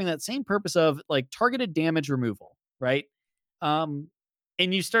still serving that same purpose of like targeted damage removal, right? And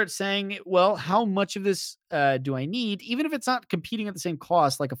you start saying, well, how much of this do I need? Even if it's not competing at the same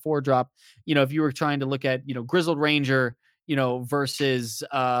cost, like a 4-drop, if you were trying to look at, Grizzled Ranger, versus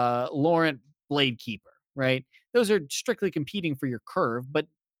Laurent Blade Keeper, right? Those are strictly competing for your curve, but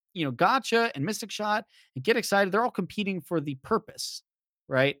Gotcha and Mystic Shot and Get Excited, they're all competing for the purpose,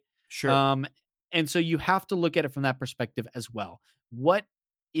 right? Sure. And so you have to look at it from that perspective as well. What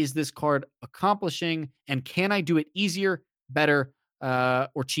is this card accomplishing, and can I do it easier, better,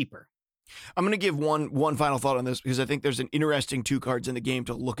 or cheaper? I'm going to give one final thought on this, because I think there's an interesting 2 cards in the game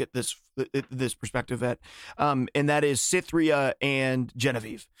to look at this perspective at, and that is Cithria and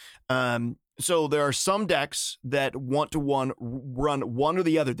Genevieve. So there are some decks that want to run one or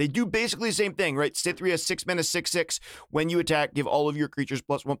the other. They do basically the same thing, right? Cithria, 6 mana, 6/6. When you attack, give all of your creatures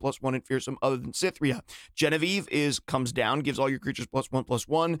 +1/+1 and fearsome other than Cithria. Genevieve comes down, gives all your creatures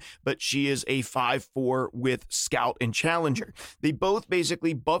 +1/+1, but she is a 5/4 with Scout and Challenger. They both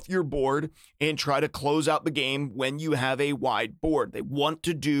basically buff your board and try to close out the game when you have a wide board. They want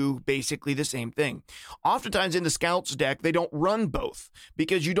to do basically the same thing. Oftentimes in the Scouts deck, they don't run both,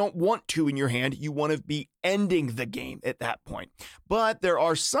 because you don't want to in your hand. You want to be ending the game at that point. But there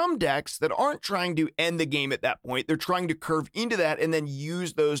are some decks that aren't trying to end the game at that point. They're trying to curve into that and then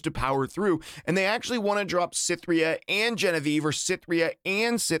use those to power through. And they actually want to drop Cithria and Genevieve, or Cithria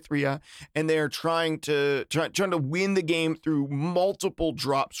and Cithria, and they're trying to win the game through multiple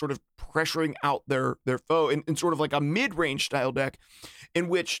drops, sort of pressuring out their foe in sort of like a mid-range style deck, in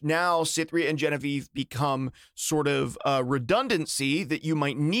which now Cithria and Genevieve become sort of a redundancy that you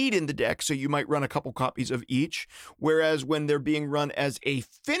might need in the deck, so you might run a couple copies of each, whereas when they're being run as a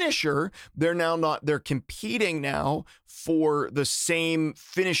finisher, they're competing now for the same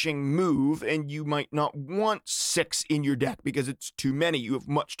finishing move, and you might not want 6 in your deck because it's too many. You have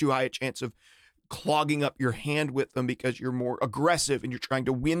much too high a chance of clogging up your hand with them because you're more aggressive and you're trying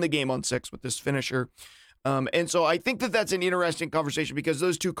to win the game on 6 with this finisher. And so I think that that's an interesting conversation because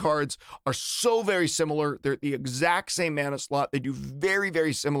those two cards are so very similar. They're the exact same mana slot. They do very,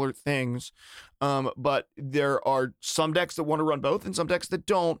 very similar things. But there are some decks that want to run both and some decks that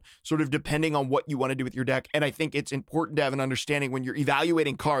don't, sort of depending on what you want to do with your deck. And I think it's important to have an understanding when you're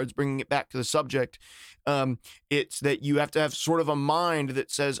evaluating cards, bringing it back to the subject. It's that you have to have sort of a mind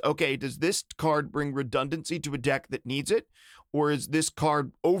that says, okay, does this card bring redundancy to a deck that needs it? Or is this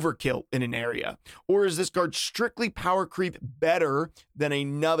card overkill in an area? Or is this card strictly power creep better than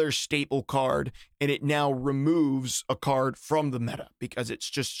another staple card and it now removes a card from the meta because it's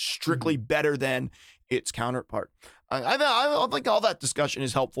just strictly better than its counterpart? I think all that discussion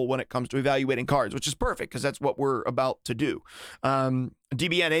is helpful when it comes to evaluating cards, which is perfect because that's what we're about to do.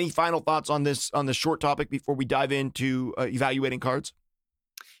 DBN, any final thoughts on this short topic before we dive into evaluating cards?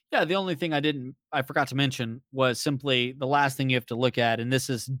 Yeah, the only thing I forgot to mention was simply the last thing you have to look at, and this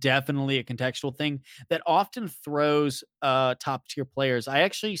is definitely a contextual thing that often throws top tier players. I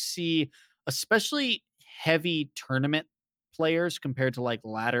actually see, especially heavy tournament players compared to like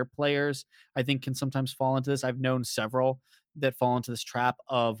ladder players, I think can sometimes fall into this. I've known several that fall into this trap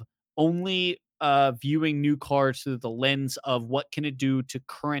of only viewing new cards through the lens of what can it do to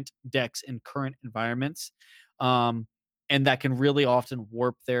current decks in current environments. And that can really often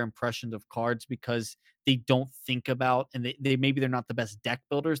warp their impressions of cards because they don't think about, and they maybe they're not the best deck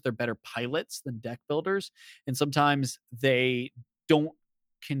builders. They're better pilots than deck builders. And sometimes they don't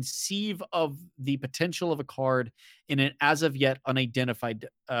conceive of the potential of a card in an as of yet unidentified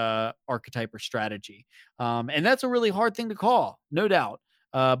archetype or strategy. And that's a really hard thing to call, no doubt.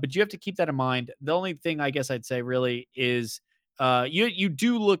 But you have to keep that in mind. The only thing I guess I'd say really is you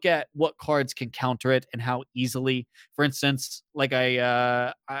do look at what cards can counter it and how easily. For instance, like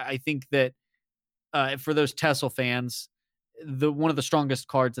I think that for those Tessel fans, one of the strongest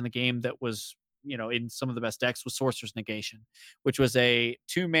cards in the game that was in some of the best decks was Sorcerer's Negation, which was a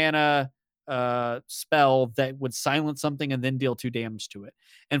 2 mana spell that would silence something and then deal 2 damage to it.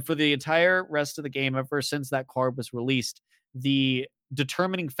 And for the entire rest of the game, ever since that card was released, the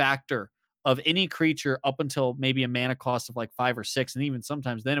determining factor of any creature up until maybe a mana cost of like 5 or 6, and even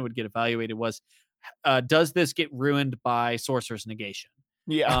sometimes then it would get evaluated, was does this get ruined by Sorcerer's Negation?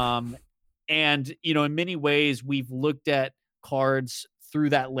 Yeah. And in many ways we've looked at cards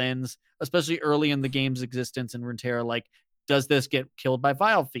through that lens, especially early in the game's existence in Runeterra. Like, does this get killed by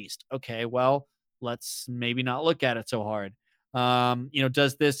Vile Feast? Okay, well, let's maybe not look at it so hard.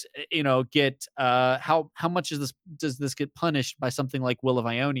 Does this get how much does this get punished by something like Will of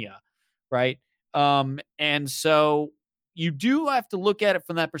Ionia? Right. And so you do have to look at it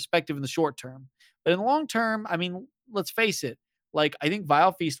from that perspective in the short term. But in the long term, I mean, let's face it, like I think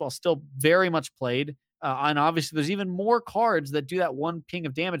Vile Feast, while still very much played, and obviously there's even more cards that do that 1 ping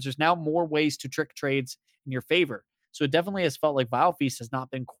of damage. There's now more ways to trick trades in your favor. So it definitely has felt like Vile Feast has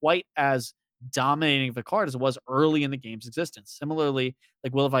not been quite as dominating of a card as it was early in the game's existence. Similarly,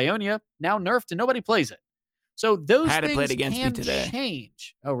 like Will of Ionia, now nerfed and nobody plays it. So those things can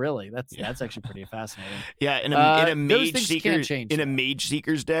change. Oh, really? That's actually pretty fascinating. Yeah, in a Mage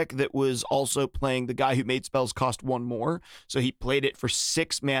Seeker's deck that was also playing the guy who made spells cost 1 more. So he played it for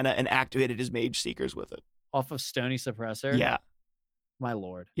 6 mana and activated his Mage Seekers with it. Off of Stony Suppressor? Yeah. My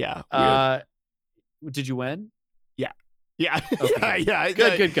lord. Yeah. Did you win? Yeah. Yeah. Okay. Yeah.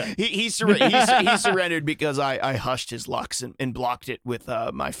 Good. He surrendered because I hushed his Lux and blocked it with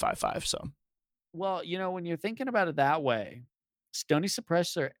my 5/5. So. Well, when you're thinking about it that way, Stony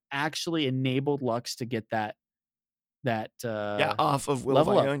Suppressor actually enabled Lux to get that off of Will of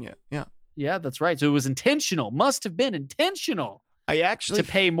Ionia. Yeah. Yeah, that's right. So it was intentional. Must have been intentional. I actually to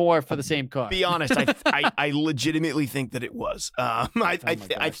pay more for the same card. Be honest, I legitimately think that it was. I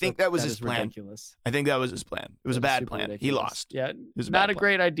think that was his plan. Ridiculous. I think that was his plan. It was a bad plan. Ridiculous. He lost. Yeah, it was not a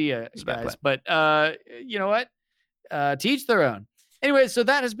great idea, guys. But you know what? To each their own. Anyway, so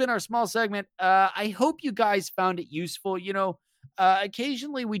that has been our small segment. I hope you guys found it useful.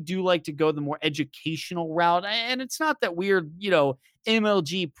 Occasionally we do like to go the more educational route, and it's not that we're,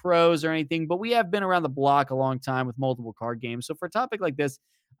 MLG pros or anything, but we have been around the block a long time with multiple card games. So for a topic like this,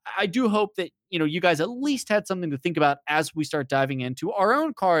 I do hope that, you guys at least had something to think about as we start diving into our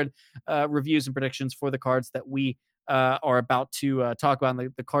own card reviews and predictions for the cards that we are about to talk about,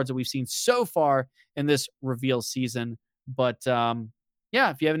 and the cards that we've seen so far in this reveal season. But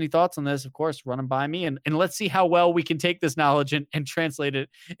if you have any thoughts on this, of course, run them by me, and let's see how well we can take this knowledge and translate it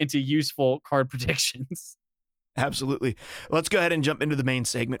into useful card predictions. Absolutely. Let's go ahead and jump into the main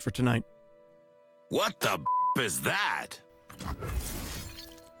segment for tonight. What the is that?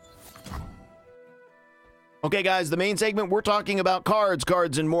 Okay, guys, the main segment, we're talking about cards,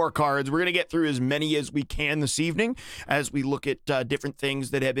 and more cards. We're going to get through as many as we can this evening as we look at different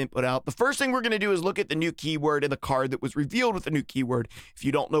things that have been put out. The first thing we're going to do is look at the new keyword and the card that was revealed with the new keyword. If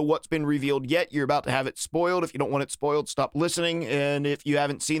you don't know what's been revealed yet, you're about to have it spoiled. If you don't want it spoiled, stop listening. And if you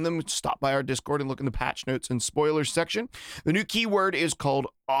haven't seen them, stop by our Discord and look in the patch notes and spoilers section. The new keyword is called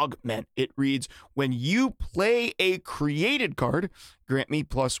Augment. It reads, when you play a created card, grant me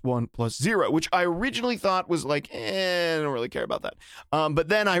 +1/+0, which I originally thought was like, I don't really care about that. But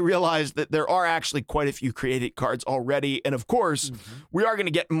then I realized that there are actually quite a few created cards already. And of course, we are going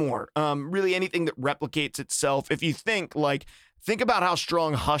to get more. Really anything that replicates itself. If you think about how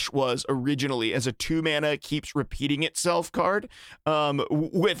strong Hush was originally as a 2-mana keeps repeating itself card.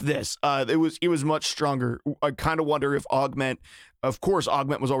 With this, it was much stronger. I kind of wonder if Augment, of course,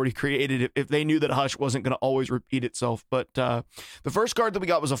 Augment was already created if they knew that Hush wasn't going to always repeat itself. But the first card that we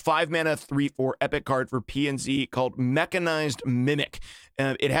got was a 5-mana 3/4 epic card for PNZ called Mechanized Mimic.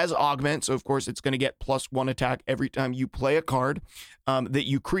 It has Augment, so of course it's going to get +1 attack every time you play a card that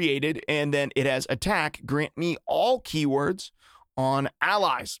you created. And then it has attack, grant me all keywords on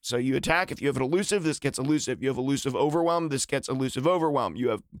allies. So you attack. If you have an elusive, this gets elusive. You have elusive overwhelm, this gets elusive overwhelm. You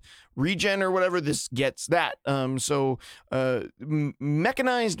have regen or whatever, this gets that.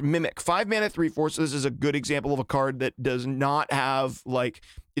 Mechanized Mimic, 5-mana 3/4. So this is a good example of a card that does not have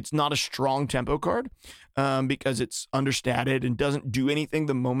it's not a strong tempo card because it's understated and doesn't do anything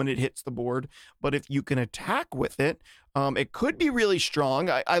the moment it hits the board. But if you can attack with it, it could be really strong.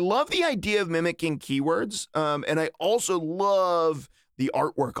 I love the idea of mimicking keywords, and I also love the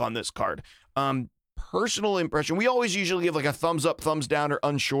artwork on this card. Personal impression, we always usually give a thumbs up, thumbs down, or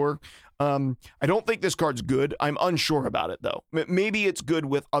unsure. I don't think this card's good. I'm unsure about it, though. Maybe it's good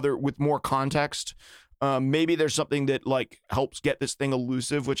with more context. Maybe there's something that helps get this thing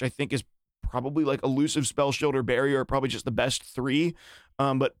elusive, which I think is probably elusive, spell shield, or barrier are probably just the best 3,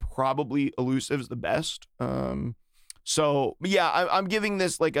 but probably elusive is the best. So yeah, I'm giving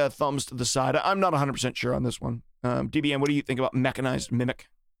this a thumbs to the side. I'm not 100% sure on this one. DBN, what do you think about Mechanized Mimic?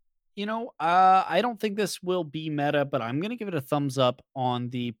 I don't think this will be meta, but I'm going to give it a thumbs up on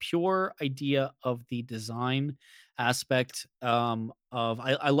the pure idea of the design aspect.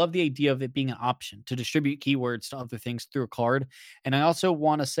 I love the idea of it being an option to distribute keywords to other things through a card. And I also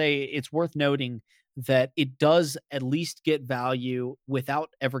want to say it's worth noting that it does at least get value without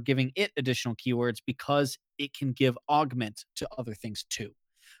ever giving it additional keywords because it can give augment to other things too.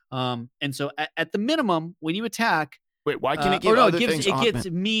 And so at the minimum, when you attack, wait, why can it give other things augment? It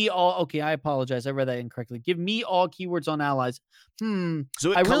gives me all. Okay, I apologize. I read that incorrectly. Give me all keywords on allies.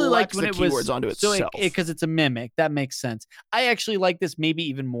 So I really liked when it was keywords onto itself. So because it's a mimic, that makes sense. I actually like this maybe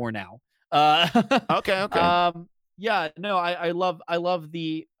even more now. Okay. Yeah, no, I love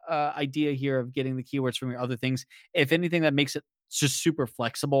the idea here of getting the keywords from your other things. If anything, that makes it just super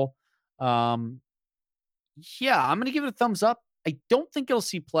flexible. Yeah, I'm gonna give it a thumbs up. I don't think it'll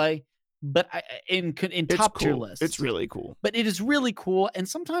see play, but in top tier lists, it's really cool. But it is really cool, and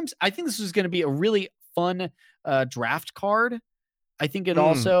sometimes I think this is going to be a really fun draft card. I think it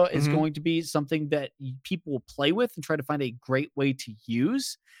also is going to be something that people will play with and try to find a great way to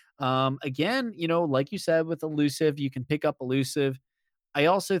use. Again, like you said, with elusive, you can pick up elusive. I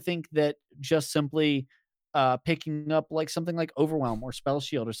also think that just simply picking up something like overwhelm or spell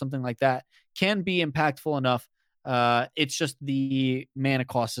shield or something like that can be impactful enough. It's just the mana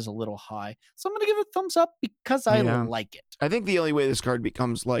cost is a little high, so I'm gonna give it a thumbs up because I like it. I think the only way this card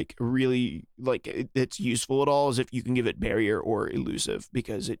becomes really it's useful at all is if you can give it barrier or elusive,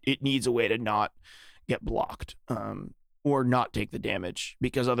 because it needs a way to not get blocked or not take the damage,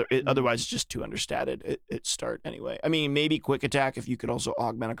 because otherwise it's just too understated at start anyway. I mean, maybe quick attack if you could also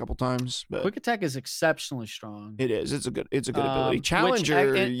augment a couple times, but quick attack is exceptionally strong. It is. It's a good ability.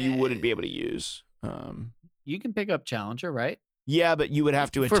 Challenger you wouldn't be able to use. You can pick up Challenger, right? Yeah, but you would have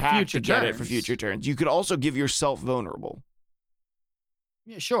to attack to get it for future turns. You could also give yourself vulnerable.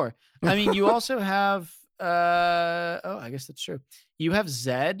 Yeah, sure. I mean, you also have I guess that's true. You have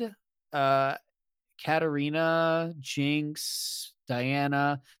Zed, Katarina, Jinx,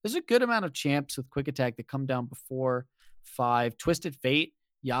 Diana. There's a good amount of champs with quick attack that come down before 5. Twisted Fate,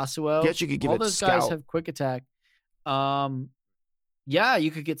 Yasuo. Guess you could give all it those Scout. guys have quick attack. Yeah, you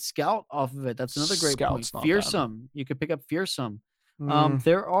could get Scout off of it. That's another great Scout's point. not Fearsome. You could pick up Fearsome.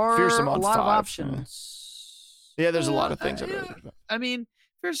 There are Fearsome a on lot 5, of options. Yeah, there's a lot of things. I mean,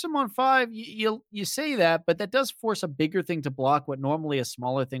 Fearsome on 5, you say that, but that does force a bigger thing to block what normally a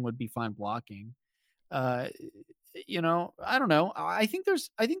smaller thing would be fine blocking. I don't know. I think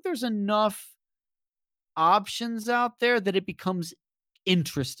there's enough options out there that it becomes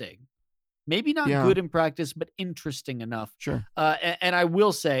interesting. Maybe not good in practice, but interesting enough. Sure. And I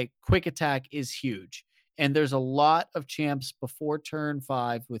will say quick attack is huge. And there's a lot of champs before turn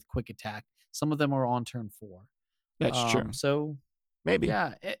 5 with quick attack. Some of them are on turn 4. That's true. So maybe.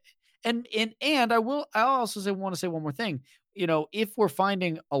 Yeah. And I'll also want to say one more thing. If we're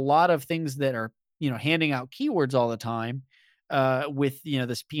finding a lot of things that are, handing out keywords all the time, with,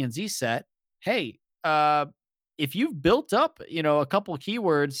 this PNZ set, hey, if you've built up, a couple of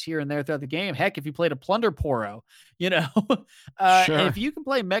keywords here and there throughout the game, heck, if you played a Plunder Poro, Sure. if you can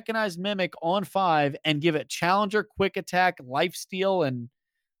play Mechanized Mimic on 5 and give it Challenger, Quick Attack, Lifesteal, and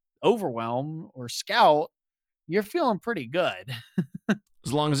Overwhelm or Scout, you're feeling pretty good.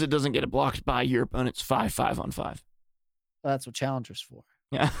 As long as it doesn't get blocked by your opponent's 5/5 on 5. That's what Challenger's for.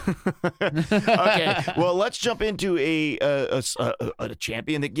 Yeah. Okay. Well, let's jump into a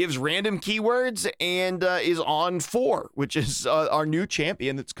champion that gives random keywords and is on 4, which is our new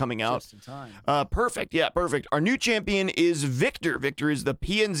champion that's coming out. Just in time. Perfect. Yeah, perfect. Our new champion is Victor. Victor is the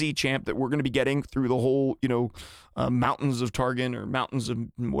PNZ champ that we're going to be getting through the whole, Mountains of Targon or Mountains of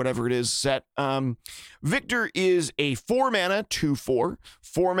whatever it is set. Victor is a 4-mana 2/4,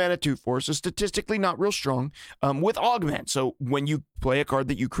 4-mana 2/4, so statistically not real strong, with augment. So when you play a card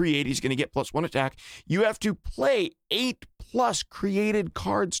that you create, he's going to get +1 attack. You have to play 8+ created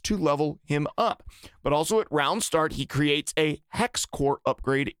cards to level him up. But also at round start, he creates a Hex Core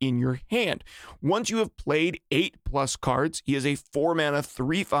upgrade in your hand. Once you have played 8+ cards, he is a 4-mana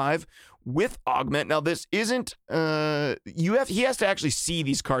 3/5 with augment. Now this isn't he has to actually see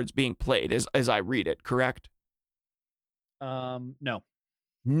these cards being played as I read it, correct? No.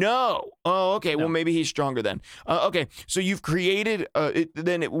 Oh, okay. No. Well, maybe he's stronger then. Okay, so you've created.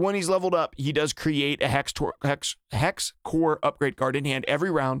 When he's leveled up, he does create a Hex Core upgrade card in hand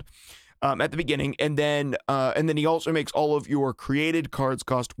every round at the beginning, and then he also makes all of your created cards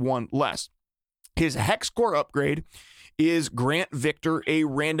cost 1 less. His Hex Core upgrade is grant Victor a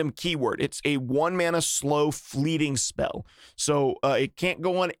random keyword. It's a 1-mana slow fleeting spell, so it can't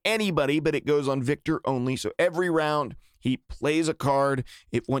go on anybody, but it goes on Victor only. So every round he plays a card.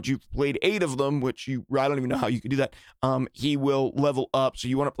 If once you've played 8 of them, which I don't even know how you could do that, he will level up. So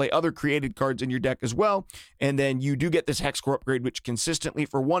you want to play other created cards in your deck as well. And then you do get this Hex Core upgrade, which consistently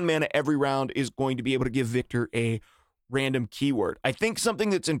for 1 mana every round is going to be able to give Victor a random keyword. I think something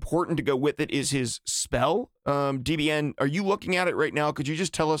that's important to go with it is his spell. DBN, are you looking at it right now? Could you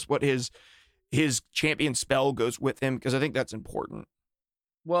just tell us what his champion spell goes with him? Because I think that's important.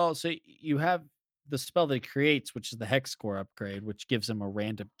 Well, so you have the spell that he creates, which is the Hex Core upgrade, which gives him a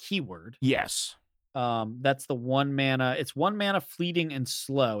random keyword. Yes. That's the 1 mana. It's 1 mana fleeting and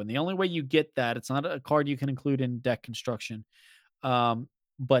slow. And the only way you get that, it's not a card you can include in deck construction.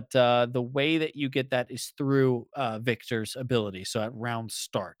 But the way that you get that is through Victor's ability. So at round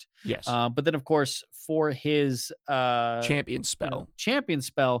start. Yes. But then, of course, for his champion spell,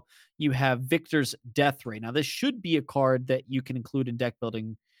 you have Victor's Death Ray. Now, this should be a card that you can include in deck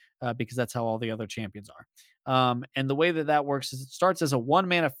building because that's how all the other champions are. And the way that works is it starts as a 1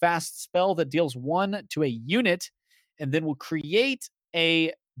 mana fast spell that deals 1 to a unit and then will create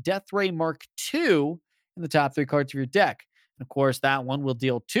a Death Ray Mark II in the top 3 cards of your deck. Of course, that one will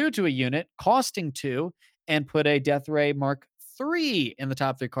deal 2 to a unit, costing 2, and put a Death Ray Mark III in the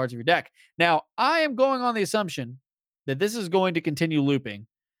top 3 cards of your deck. Now, I am going on the assumption that this is going to continue looping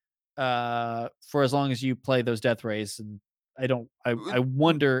for as long as you play those Death Rays, and I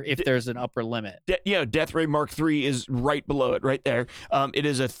wonder if there's an upper limit. Death Ray Mark III is right below it, right there. It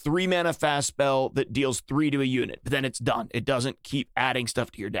is a 3-mana fast spell that deals 3 to a unit, but then it's done. It doesn't keep adding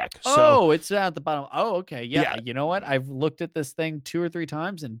stuff to your deck. It's at the bottom. Oh, okay. Yeah. You know what? I've looked at this thing 2 or 3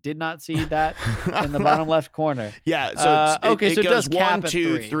 times and did not see that in the bottom left corner. Yeah. So it does goes cap 1,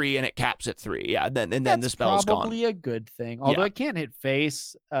 2, 3. 3, and it caps at 3. Yeah. Then the spell's gone. That's probably a good thing. Although it can't hit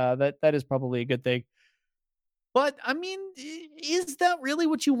face, that is probably a good thing. But, I mean, is that really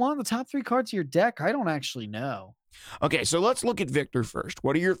what you want in the top 3 cards of your deck? I don't actually know. Okay, so let's look at Victor first.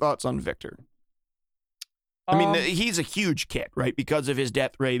 What are your thoughts on Victor? I mean, he's a huge kit, right? Because of his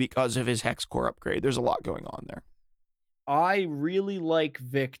Death Ray, because of his Hex Core upgrade. There's a lot going on there. I really like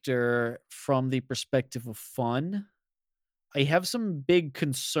Victor from the perspective of fun. I have some big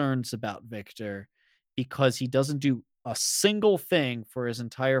concerns about Victor because he doesn't do a single thing for his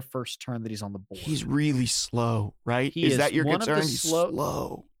entire first turn that he's on the board. He's really slow, right? Is that your concern? He's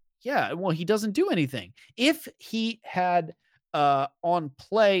slow. Yeah, well, he doesn't do anything. If he had on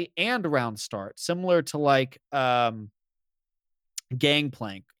play and round start, similar to like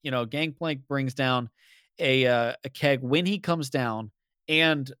Gangplank. Gangplank brings down a keg when he comes down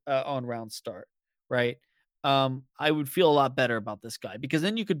and on round start, right? I would feel a lot better about this guy because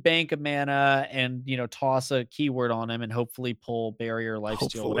then you could bank a mana and toss a keyword on him and hopefully pull barrier, lifesteal,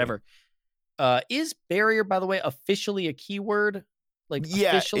 Hopefully. whatever. Is barrier, by the way, officially a keyword? Like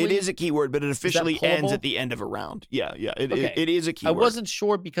Yeah, officially, it is a keyword, but it officially ends pullable? at the end of a round. Yeah, Okay. it is a I keyword. wasn't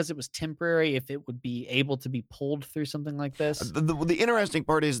sure because it was temporary if it would be able to be pulled through something like this. The interesting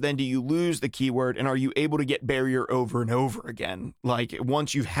part is then do you lose the keyword and are you able to get barrier over and over again? Like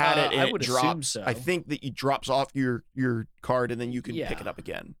once you've had it and I it would assume drops, so. I think that it drops off your card and then you can pick it Yeah. up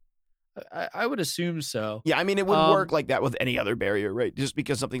again. I would assume so. Yeah, I mean it would work like that with any other barrier, right? Just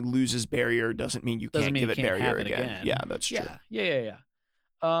because something loses barrier doesn't mean you Doesn't can't mean give you it can't barrier have it again. again. Yeah, that's true. Yeah.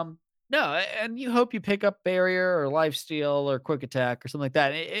 No, and you hope you pick up barrier or lifesteal or quick attack or something like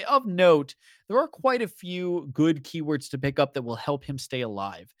that. Of note, there are quite a few good keywords to pick up that will help him stay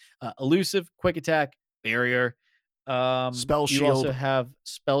alive. Elusive, quick attack, barrier. Spell You also shield. have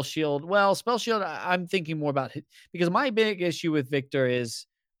spell shield. Well, spell shield, I'm thinking more about because my big issue with Victor is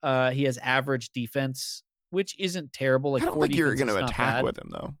he has average defense, which isn't terrible. Like I don't 4 think you're defense going is to not attack bad. with him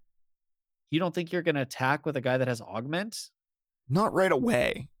though. You don't think you're going to attack with a guy that has augment? Not right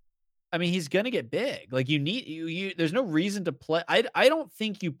away. I mean, he's gonna get big. Like you there's no reason to play. I don't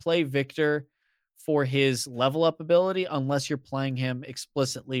think you play Victor for his level up ability unless you're playing him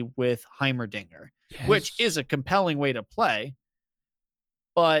explicitly with Heimerdinger, which Yes. is a compelling way to play.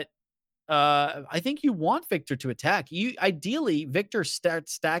 But I think you want Victor to attack. You ideally Victor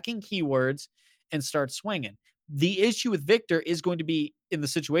starts stacking keywords and starts swinging. The issue with Victor is going to be in the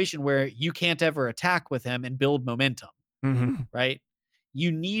situation where you can't ever attack with him and build momentum, Mhm. right?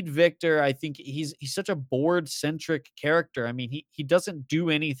 You need Victor. I think he's such a board centric character. I mean, he doesn't do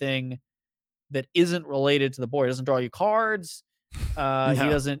anything that isn't related to the board. He doesn't draw you cards. He No,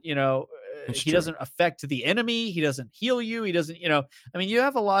 doesn't, it's he true. doesn't affect the enemy. He doesn't heal you. He doesn't, I mean, you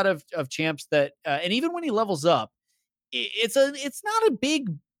have a lot of champs that, and even when he levels up, it's not a big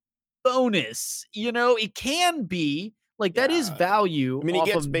bonus. It can be like that is Yeah. value I mean, he off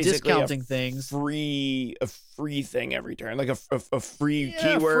gets of basically discounting things. a free thing every turn, like a free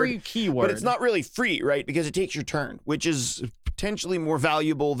Yeah, keyword. free keyword. But it's not really free, right? Because it takes your turn, which is potentially more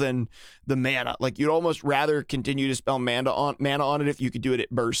valuable than the mana. Like you'd almost rather continue to spell mana on it if you could do it at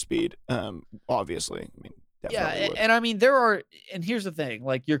burst speed. Obviously, I mean, definitely would. And I mean and here's the thing,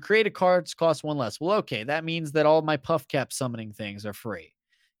 like your created cards cost 1 less. Well, okay, that means that all my puff cap summoning things are free.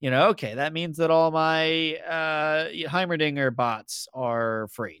 Okay, that means that all my Heimerdinger bots are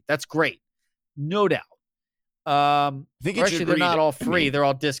free. That's great. No doubt. I think Or it actually should they're read not it. all I free. mean, They're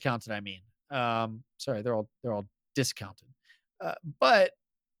all discounted, I mean. Sorry, they're all discounted. But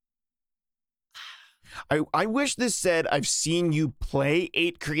I wish this said I've seen you play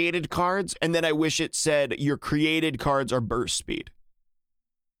 8 created cards, and then I wish it said your created cards are burst speed.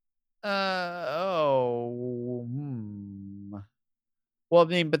 Well, I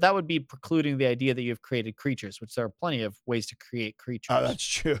mean, but that would be precluding the idea that you've created creatures, which there are plenty of ways to create creatures. Oh, that's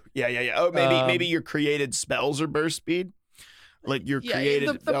true. Yeah. Oh, maybe your created spells are burst speed. Like your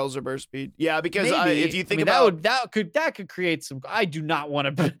created spells are burst speed. Yeah, because if you think about that could create some. I do not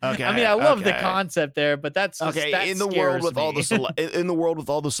want to. Okay, I mean, I love the okay. concept there, but that's okay that in the world with all scares me. the in the world with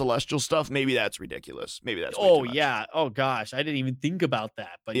all the celestial stuff, maybe that's ridiculous. Maybe that's way Oh too much. yeah. Oh gosh, I didn't even think about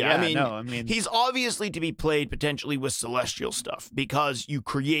that. But Yeah, yeah, I mean, he's obviously to be played potentially with celestial stuff because you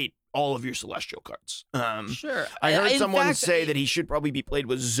create all of your celestial cards. sure. I heard In someone fact, say that he should probably be played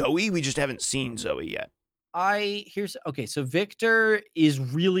with Zoe. We just haven't seen Zoe yet. So Victor is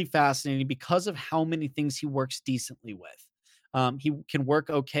really fascinating because of how many things he works decently with. He can work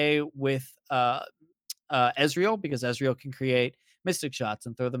okay with Ezreal because Ezreal can create mystic shots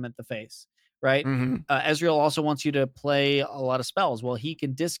and throw them at the face, right? Mhm. Ezreal also wants you to play a lot of spells. Well, he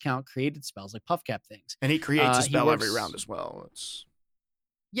can discount created spells like puff cap things. And he creates a he spell every works- round as well. It's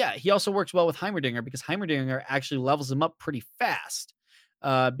Yeah, he also works well with Heimerdinger because Heimerdinger actually levels him up pretty fast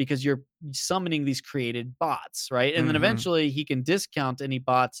because you're summoning these created bots, right? And then Mhm. eventually he can discount any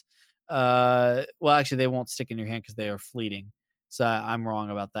bots. Well, actually, they won't stick in your hand because they are fleeting. So I'm wrong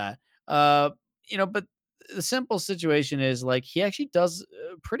about that. But the simple situation is like he actually does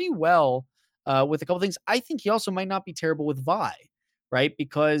pretty well with a couple things. I think he also might not be terrible with Vi, right?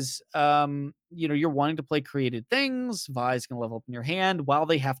 Because you're wanting to play created things. Vi's going to level up in your hand while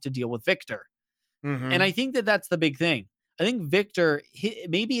they have to deal with Victor. Mhm. And I think that that's the big thing. I think Victor,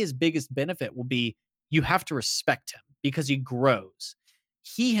 maybe his biggest benefit will be you have to respect him because he grows.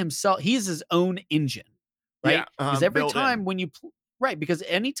 He himself, he's his own engine, right? Yeah, Because every built in. time because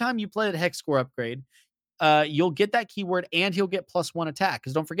anytime you play the hex score upgrade, you'll get that keyword and he'll get +1 attack.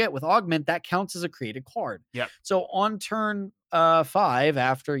 Because don't forget, with augment, that counts as a created card. Yep. So on turn 5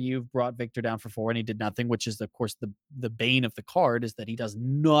 after you've brought Victor down for 4 and he did nothing, which is of course the bane of the card is that he does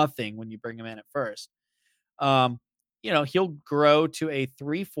nothing when you bring him in at first. Um, he'll grow to a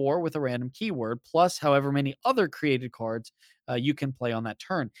 3/4 with a random keyword, plus however many other created cards you can play on that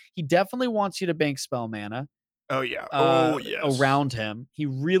turn. He definitely wants you to bank spell mana Oh yeah. Oh yes. around him. He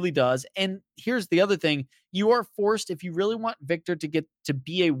really does. And here's the other thing. You are forced, if you really want Victor to get to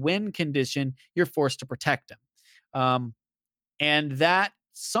be a win condition, you're forced to protect him. And that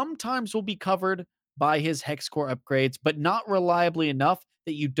sometimes will be covered by his hex core upgrades, but not reliably enough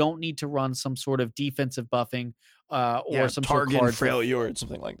that you don't need to run some sort of defensive buffing or some target sort of failure or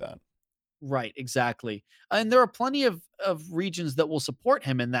something like that. Right, exactly. And there are plenty of regions that will support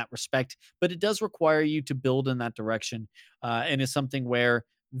him in that respect, but it does require you to build in that direction. And is something where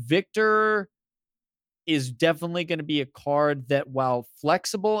Victor is definitely going to be a card that, while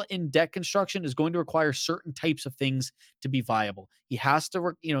flexible in deck construction, is going to require certain types of things to be viable. He has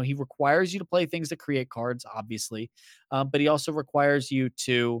to, he requires you to play things that create cards, obviously, but he also requires you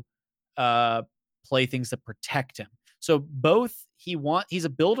to play things that protect him. So both he's a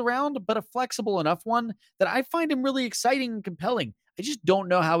build around, but a flexible enough one that I find him really exciting and compelling. I just don't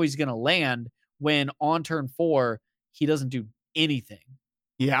know how he's going to land when on turn 4 he doesn't do anything.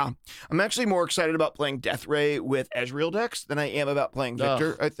 Yeah, I'm actually more excited about playing Deathray with Ezreal decks than I am about playing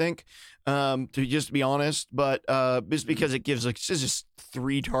Victor. I think, to just be honest, but just because it gives it's just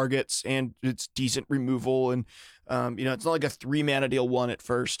 3 targets and it's decent removal, and it's not like a 3 mana deal 1 at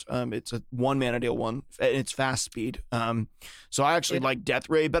first. It's a 1 mana deal 1. And it's fast speed. So I actually like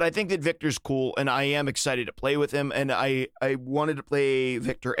Deathray, but I think that Victor's cool, and I am excited to play with him. And I wanted to play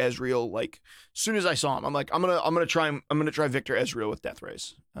Victor Ezreal like as soon as I saw him. I'm like, I'm gonna try Victor Ezreal with Deathrays.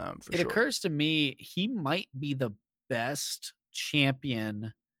 It occurs to me he might be the best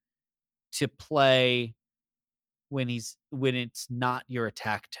champion to play when it's not your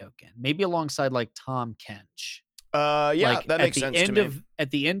attack token. Maybe alongside like Tahm Kench. That makes sense to me.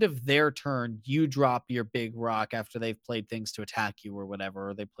 At the end of their turn, you drop your big rock after they've played things to attack you or whatever,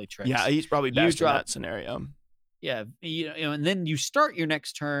 or they play tricks. Yeah, he's probably best in that scenario. Yeah, and then you start your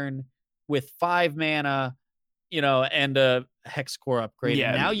next turn with 5 mana, and a hex core upgrade.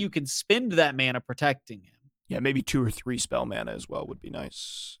 Yeah. And now you can spend that mana protecting him. Yeah, maybe 2 or 3 spell mana as well would be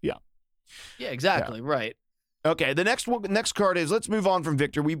nice. Yeah. Yeah, exactly. Yeah. Right. Okay, the next card is, let's move on from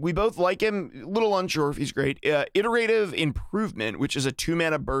Victor. We both like him, a little unsure if he's great. Iterative Improvement, which is a 2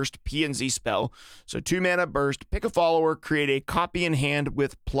 mana burst P&Z spell. So 2 mana burst, pick a follower, create a copy in hand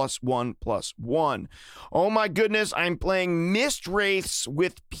with +1/+1. Oh my goodness, I'm playing Mist Wraiths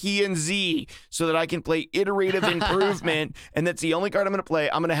with P&Z so that I can play Iterative Improvement, and that's the only card I'm going to play.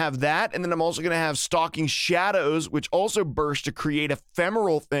 I'm going to have that, and then I'm also going to have Stalking Shadows, which also burst to create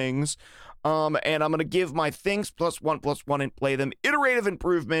ephemeral things. And I'm going to give my things +1/+1 and play them. Iterative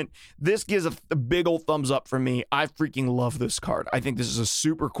Improvement. This gives a big old thumbs up from me. I freaking love this card. I think this is a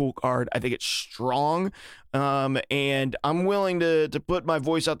super cool card. I think it's strong. And I'm willing to put my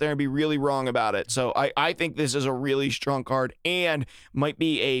voice out there and be really wrong about it. So I think this is a really strong card and might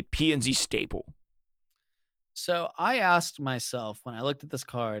be a P&Z staple. So I asked myself when I looked at this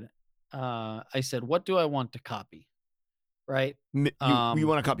card, I said, what do I want to copy? Right. You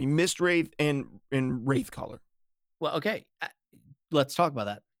want to copy Mist Wraith and Wraithcaller. Well, okay. Let's talk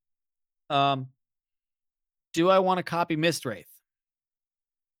about that. Do I want to copy Mist Wraith?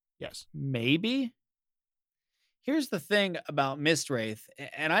 Yes. Maybe. Here's the thing about Mist Wraith,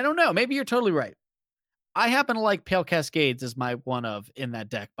 and I don't know. Maybe you're totally right. I happen to like Pale Cascades as my one of in that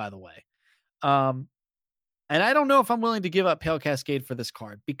deck, by the way. And I don't know if I'm willing to give up Pale Cascade for this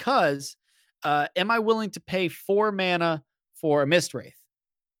card because am I willing to pay 4 mana for a Mist Wraith?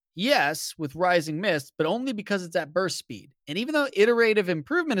 Yes, with Rising Mist, but only because it's at burst speed. And even though Iterative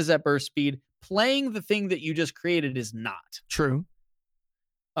Improvement is at burst speed, playing the thing that you just created is not. True.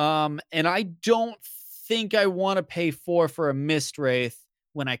 And I don't think I want to pay 4 for a Mist Wraith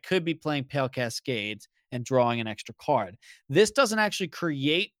when I could be playing Pale Cascades and drawing an extra card. This doesn't actually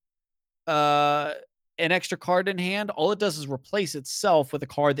create an extra card in hand. All it does is replace itself with a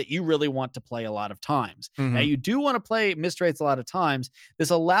card that you really want to play a lot of times. Mm-hmm. Now, you do want to play Mist Wraiths a lot of times.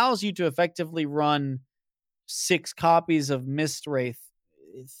 This allows you to effectively run 6 copies of Mist Wraith,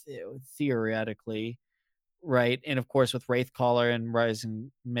 theoretically, right? And of course, with Wraithcaller and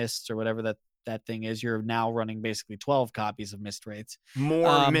Rising Mists or whatever that thing is, you're now running basically 12 copies of Mist Wraiths.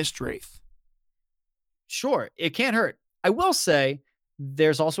 More Mist Wraith. Sure, it can't hurt. I will say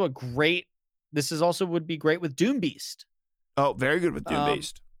there's also this is also would be great with Doom Beast. Oh, very good with Doom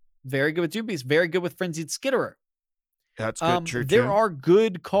Beast. Very good with Doom Beast. Very good with Frenzied Skitterer. That's good. True. There are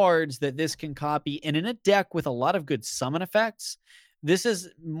good cards that this can copy, and in a deck with a lot of good summon effects, this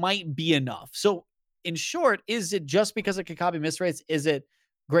might be enough. So, in short, is it just because it can copy Mist Wraiths? Is it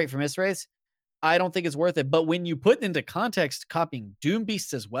great for Mist Wraiths? I don't think it's worth it. But when you put into context copying Doom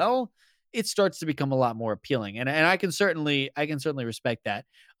Beasts as well, it starts to become a lot more appealing. And I can certainly respect that.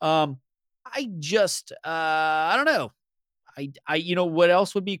 I don't know. You know what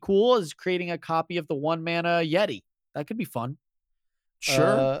else would be cool is creating a copy of the 1-mana Yeti. That could be fun.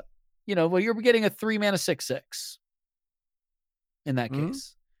 Sure. Well, you're getting a 3-mana 6/6 in that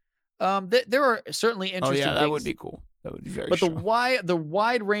case. There are certainly interesting that things. would be cool. That would be very. But the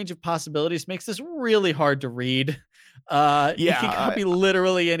wide range of possibilities makes this really hard to read. You can copy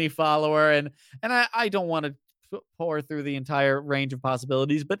literally any follower, and I don't want to pour through the entire range of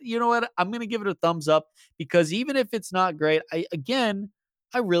possibilities. But you know what? I'm going to give it a thumbs up because even if it's not great, I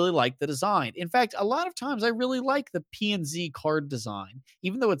really like the design. In fact, a lot of times I really like the P&Z card design,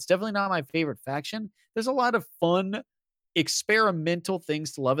 even though it's definitely not my favorite faction. There's a lot of fun, experimental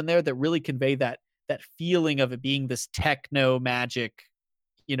things to love in there that really convey that feeling of it being this techno magic,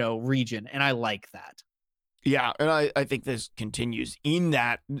 region. And I like that. Yeah. And I think this continues in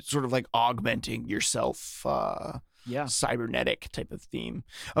that sort of like augmenting yourself, cybernetic type of theme.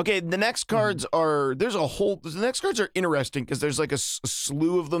 Okay, the next cards are interesting because there's like a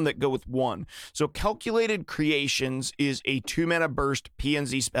slew of them that go with one. So Calculated Creations is a 2-mana burst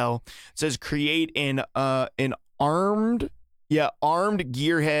P&Z spell. It says create an armed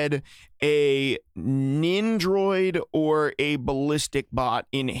gearhead, a Nindroid, or a ballistic bot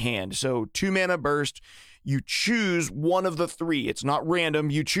in hand. So 2-mana burst. You choose one of the 3. It's not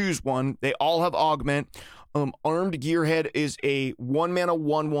random. You choose one. They all have augment. Armed Gearhead is a 1-mana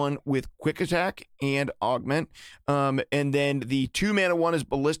 1/1 with quick attack and augment. And then the 2-mana one is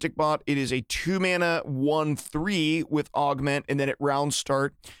Ballistic Bot. It is a 2-mana 1/3 with augment. And then at round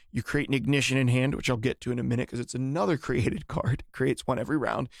start, you create an Ignition in hand, which I'll get to in a minute because it's another created card. It creates one every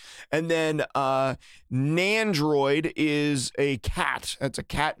round. And then Nandroid is a cat. That's a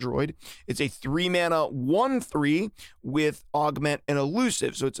cat droid. It's a 3-mana 1/3 with augment and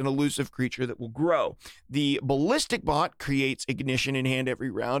elusive. So it's an elusive creature that will grow. The Ballistic Bot creates Ignition in hand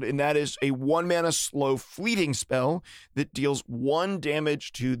every round, and that is a 1-mana slow fleeting spell that deals 1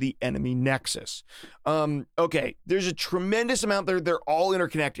 damage to the enemy nexus. Okay, there's a tremendous amount there. They're all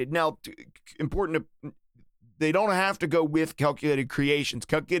interconnected. Now, important to, they don't have to go with Calculated Creations.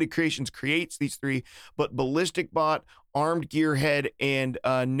 Calculated Creations creates these 3, but Ballistic Bot, Armed Gearhead, and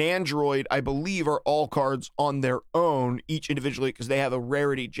Nandroid, I believe, are all cards on their own, each individually, because they have a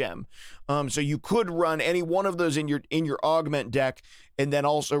rarity gem. So you could run any one of those in your augment deck, and then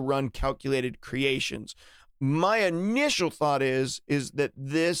also run Calculated Creations. My initial thought is that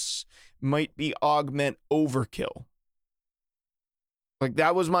this might be augment overkill. Like,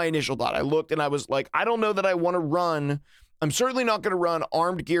 that was my initial thought. I looked and I was like, I don't know that I want to run. I'm certainly not going to run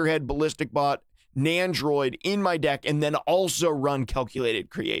Armed Gearhead, Ballistic Bot, Nandroid in my deck and then also run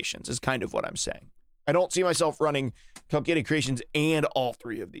Calculated Creations is kind of what I'm saying. I don't see myself running Calculated Creations and all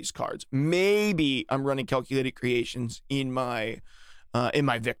 3 of these cards. Maybe I'm running Calculated Creations in my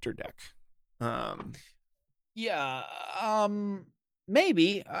Victor deck.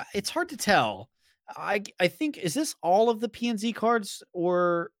 Maybe. It's hard to tell. I think, is this all of the P&Z cards,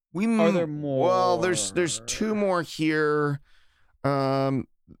 or are there more? Well, there's 2 more here.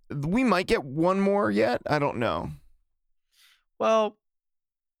 We might get one more yet. I don't know. Well,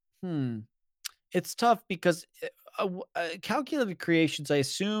 it's tough because Calculated Creations, I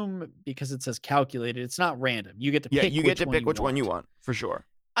assume, because it says calculated, it's not random. You get to pick. You get to pick which one you want for sure.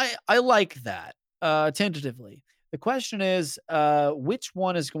 I like that tentatively. The question is, which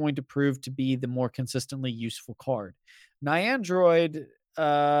one is going to prove to be the more consistently useful card? Nyandroid,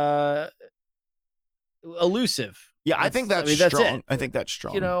 elusive. Yeah, I think that's strong. I think that's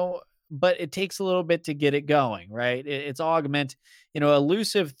strong. But it takes a little bit to get it going, right? It's augment.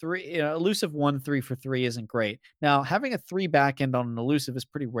 Elusive 3, elusive 1/3 for 3 isn't great. Now, having a 3 back end on an elusive is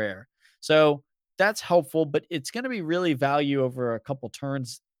pretty rare. So that's helpful, but it's going to be really value over a couple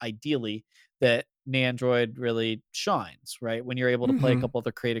turns, ideally, that Nandroid really shines, right? When you're able to play a couple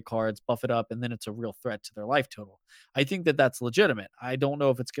other created cards, buff it up, and then it's a real threat to their life total. I think that that's legitimate. I don't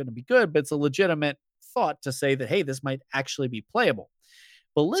know if it's going to be good, but it's a legitimate thought to say that, hey, this might actually be playable.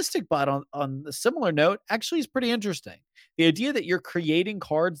 Ballistic Bot, on a similar note, actually is pretty interesting. The idea that you're creating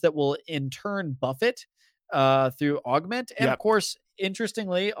cards that will in turn buff it through augment, and of course,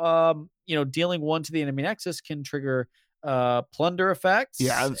 interestingly, dealing 1 to the enemy nexus can trigger plunder effects.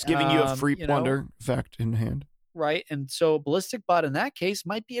 Yeah, it's giving you a free plunder effect in hand. right? And so Ballistic Bot in that case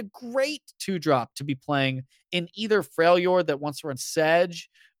might be a great 2-drop to be playing in either Freljord that wants to run Sedge,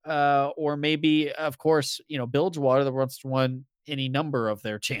 or maybe, of course, Bilgewater that wants to run any number of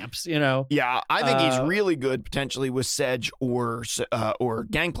their champs, Yeah, I think he's really good potentially with Sedge or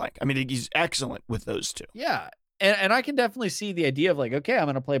Gangplank. I mean, he's excellent with those two. Yeah. And I can definitely see the idea of like, okay, I'm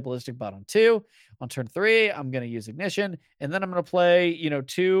going to play Ballistic Bot on 2. On turn 3, I'm going to use Ignition. And then I'm going to play,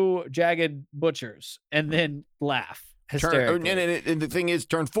 2 Jagged Butchers and then laugh hysterically. And the thing is,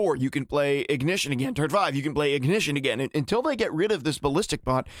 turn 4, you can play Ignition again. Turn 5, you can play Ignition again. And until they get rid of this Ballistic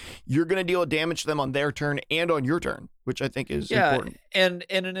Bot, you're going to deal damage to them on their turn and on your turn, which I think is important. And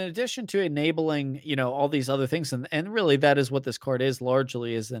in addition to enabling, all these other things, and really that is what this card is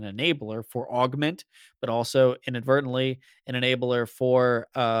largely, is an enabler for Augment, but also inadvertently an enabler for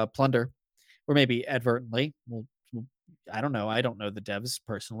Plunder, or maybe advertently. Well, I don't know. I don't know the devs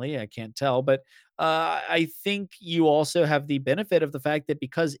personally. I can't tell, but I think you also have the benefit of the fact that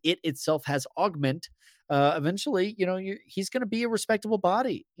because it itself has Augment, eventually, he's going to be a respectable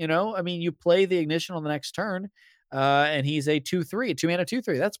body. I mean, you play the Ignition on the next turn, and he's a 2/3, 2-mana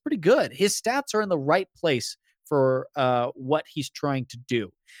 2/3. That's pretty good. His stats are in the right place for what he's trying to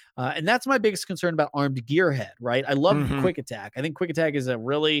do. And that's my biggest concern about Armed Gearhead, right? I love Quick Attack. I think Quick Attack is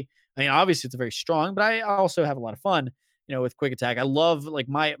obviously it's a very strong, but I also have a lot of fun, with Quick Attack. I love like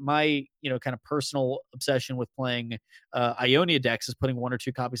my kind of personal obsession with playing Ionia decks is putting 1 or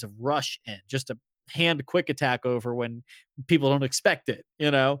 2 copies of Rush in just to hand Quick Attack over when people don't expect it,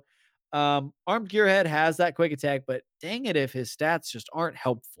 Armed Gearhead has that Quick Attack, but dang it if his stats just aren't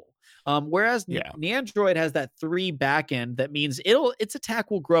helpful. Whereas Neandroid has that 3 back end that means its attack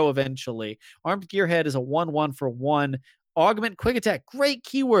will grow eventually. Armed Gearhead is a 1/1 for 1. Augment, Quick Attack, great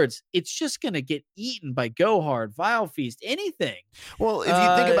keywords. It's just going to get eaten by Go Hard, Vile Feast, anything. Well, if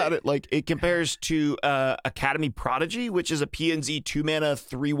you think about it, like it compares to Academy Prodigy, which is a PNZ 2-mana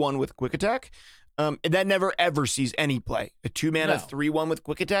 3/1 with Quick Attack. That never ever sees any play. A 2-mana 3/1 with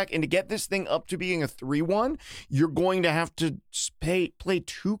Quick Attack, and to get this thing up to being a 3/1, you're going to have to play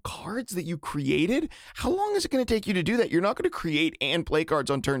 2 cards that you created. How long is it going to take you to do that? You're not going to create and play cards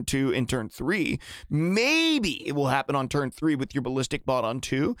on turn 2 and turn 3. Maybe it will happen on turn 3 with your Ballistic Bot on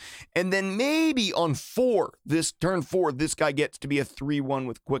 2, and then maybe on turn 4, this guy gets to be a 3/1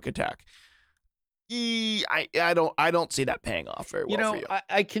 with Quick Attack. I don't see that paying off very well for you.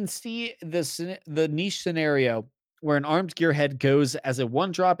 I can see the niche scenario where an Armed Gearhead goes as a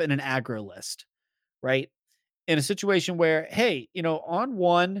 1-drop in an aggro list, right? In a situation where, hey, on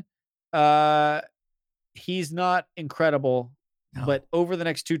 1, he's not incredible, but over the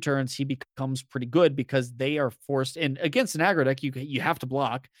next 2 turns, he becomes pretty good because they are forced in against an aggro deck. You have to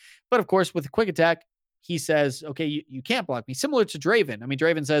block, but of course with a Quick Attack, he says, okay, you can't block me. Similar to Draven. I mean,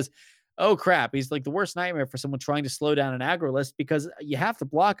 Draven says, oh crap, he's like the worst nightmare for someone trying to slow down an aggro list because you have to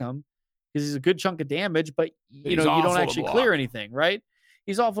block him because he's a good chunk of damage, but you don't actually clear anything, right?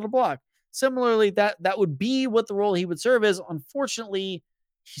 He's awful to block. Similarly, that would be what the role he would serve is. Unfortunately,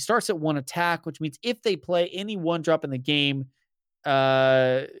 he starts at 1 attack, which means if they play any 1-drop in the game,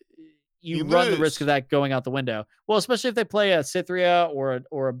 you run the risk of that going out the window. Well, especially if they play a Cythria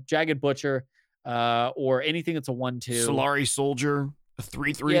or a Jagged Butcher, or anything that's a 1/2. Solari Soldier.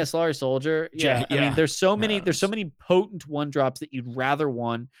 3/3. Yeah, Solari Soldier. Yeah. I mean, there's so many potent 1-drops that you'd rather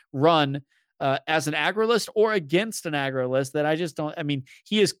run as an aggro list or against an aggro list that I just don't. I mean,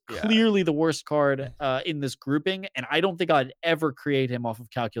 he is clearly the worst card in this grouping, and I don't think I'd ever create him off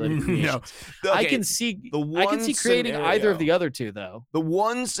of calculated creations. Okay, I can see creating either of the other 2 though. The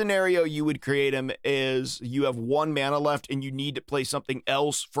one scenario you would create him is you have 1 mana left and you need to play something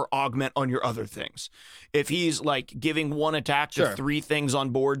else for Augment on your other things. If he's like giving 1 attack to 3 things on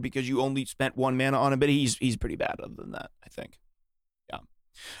board because you only spent 1 mana on him, but he's pretty bad other than that, I think.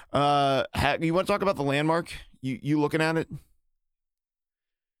 You want to talk about the landmark? You looking at it?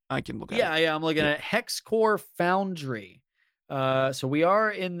 I can look at it. Yeah, I'm looking at Hexcore Foundry. So we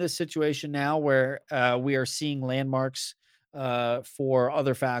are in this situation now where we are seeing landmarks for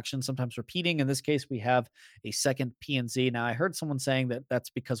other factions, sometimes repeating. In this case, we have a second PNZ. Now, I heard someone saying that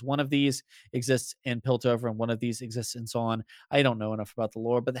that's because one of these exists in Piltover and one of these exists in Zaun. I don't know enough about the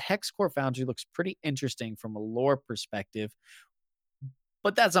lore, but the Hexcore Foundry looks pretty interesting from a lore perspective.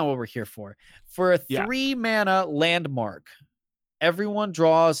 But that's not what we're here for. For a 3-mana landmark, everyone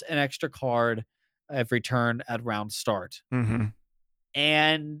draws an extra card every turn at round start.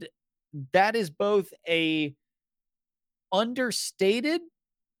 And that is both a understated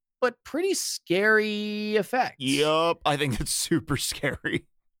but pretty scary effect. Yep, I think it's super scary.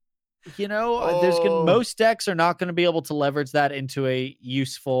 Most decks are not going to be able to leverage that into a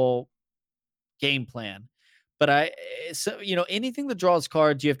useful game plan. So, anything that draws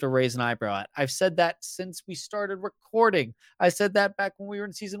cards, you have to raise an eyebrow at. I've said that since we started recording. I said that back when we were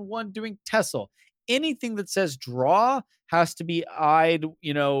in season 1 doing Tessel. Anything that says draw has to be eyed,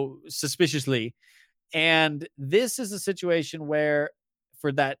 suspiciously. And this is a situation where,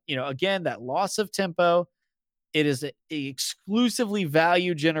 for that, again, that loss of tempo, it is a exclusively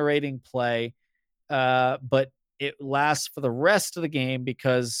value generating play, but it lasts for the rest of the game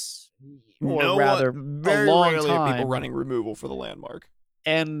because, very rarely are people running removal for the landmark.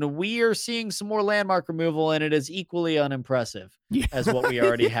 And we are seeing some more landmark removal, and it is equally unimpressive as what we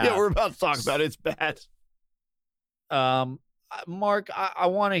already have. Yeah, we're about to talk about it. It's bad. Mark, I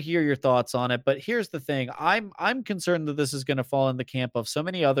want to hear your thoughts on it, but here's the thing. I'm concerned that this is going to fall in the camp of so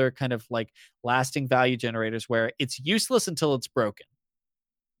many other kind of like lasting value generators where it's useless until it's broken.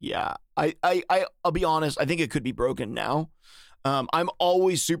 Yeah, I'll be honest. I think it could be broken now. I'm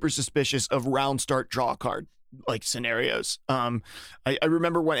always super suspicious of round start draw card like scenarios. I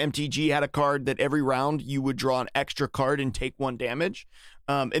remember when MTG had a card that every round you would draw an extra card and take 1 damage.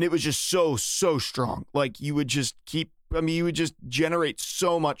 And it was just so strong. Like you would just you would just generate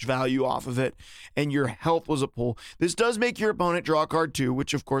so much value off of it, and your health was a pull. This does make your opponent draw a card too,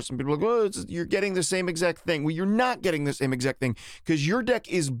 which of course some people are like, oh, you're getting the same exact thing. Well, you're not getting the same exact thing because your deck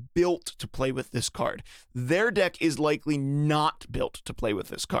is built to play with this card. Their deck is likely not built to play with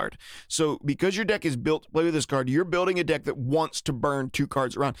this card. So because your deck is built to play with this card, you're building a deck that wants to burn 2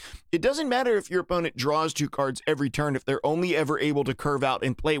 cards around. It doesn't matter if your opponent draws 2 cards every turn if they're only ever able to curve out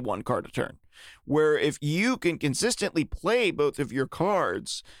and play 1 card a turn. Where if you can consistently play both of your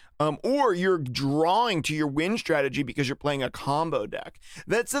cards, or you're drawing to your win strategy because you're playing a combo deck.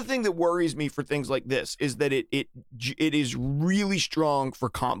 That's the thing that worries me for things like this, is that it is really strong for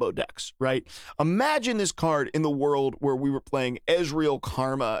combo decks, right? Imagine this card in the world where we were playing Ezreal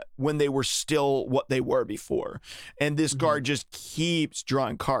Karma when they were still what they were before. And this card just keeps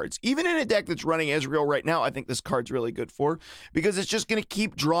drawing cards. Even in a deck that's running Ezreal right now, I think this card's really good for, because it's just going to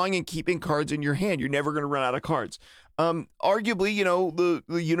keep drawing and keeping cards in your hand. You're never going to run out of cards. Arguably,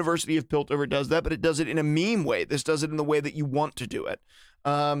 the University of Piltover does that, but it does it in a meme way. This does it in the way that you want to do it.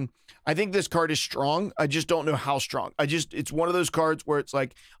 I think this card is strong. I just don't know how strong. It's one of those cards where it's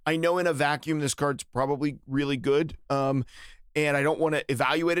like, I know in a vacuum, this card's probably really good. And I don't want to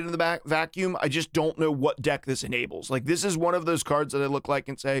evaluate it in the vacuum. I just don't know what deck this enables. Like, this is one of those cards that I look like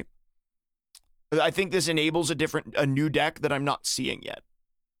and say, I think this enables a new deck that I'm not seeing yet.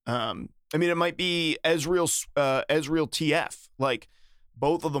 It might be Ezreal TF. Like,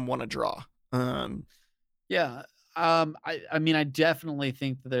 both of them want to draw. Yeah. I definitely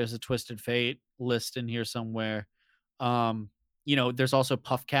think that there's a Twisted Fate list in here somewhere. There's also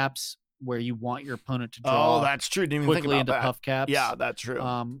puff caps where you want your opponent to draw. Oh, that's true. Didn't even quickly think about into that. puff caps. Yeah, that's true.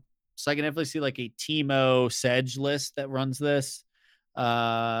 So I can definitely see like a Teemo Sedge list that runs this.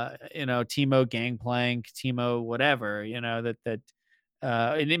 Teemo Gangplank, Teemo whatever. And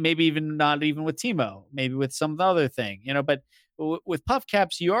it maybe even not even with Teemo, maybe with some other thing, but with puff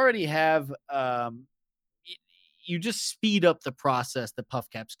caps, you already have, you just speed up the process that puff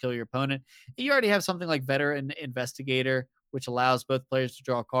caps kill your opponent. You already have something like Veteran Investigator, which allows both players to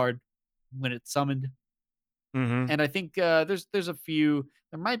draw a card when it's summoned. Mm-hmm. And I think there's a few,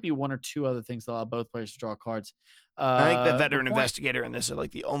 there might be 1 or 2 other things that allow both players to draw cards. I think the Veteran Investigator and this are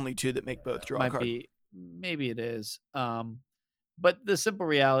like the only 2 that make both draw a card. Maybe it is. But the simple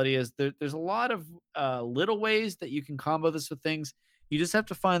reality is there's a lot of little ways that you can combo this with things. You just have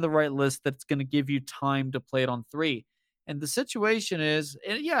to find the right list that's going to give you time to play it on 3. And the situation is,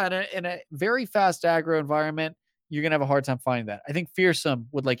 in a very fast aggro environment, you're going to have a hard time finding that. I think Fearsome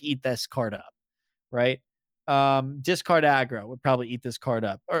would eat this card up, right? Discard aggro would probably eat this card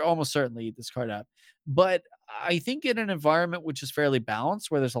up, or almost certainly eat this card up. But I think in an environment which is fairly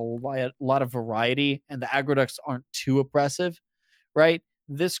balanced, where there's a lot of variety and the aggro decks aren't too oppressive, right?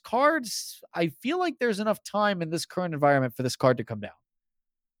 This card's, I feel like there's enough time in this current environment for this card to come down.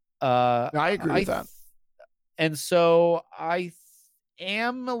 I agree with that. And so I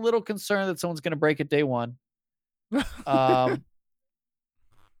am a little concerned that someone's going to break it day 1. But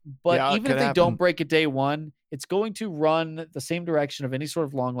Yeah, even if they don't break it day 1, it's going to run the same direction of any sort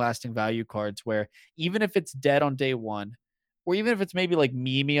of long-lasting value cards, where even if it's dead on day 1, or even if it's maybe like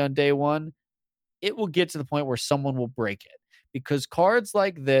Mimi on day 1, it will get to the point where someone will break it. Because cards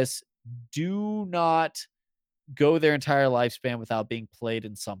like this do not go their entire lifespan without being played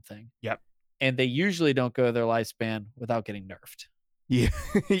in something. Yep. And they usually don't go their lifespan without getting nerfed. Yeah,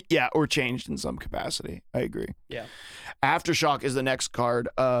 yeah, or changed in some capacity. I agree. Yeah. Aftershock is the next card.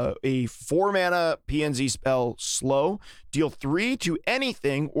 A 4-mana PNZ spell, slow. Deal 3 to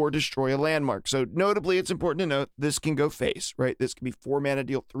anything or destroy a landmark. So notably, it's important to note this can go face, right? This can be 4 mana,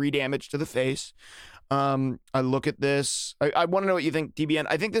 deal 3 damage to the face. I look at this. I want to know what you think, TBN.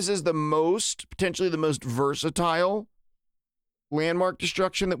 I think this is potentially the most versatile landmark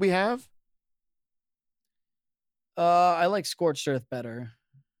destruction that we have. I like Scorched Earth better,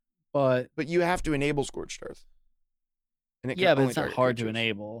 but you have to enable Scorched Earth. And but it's not hard to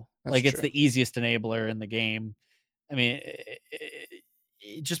enable. That's like, true. It's the easiest enabler in the game. I mean,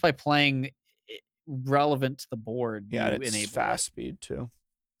 just by playing relevant to the board. Yeah, it's fast speed too.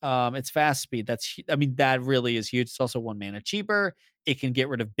 It's fast speed. That really is huge. It's also 1 mana cheaper. It can get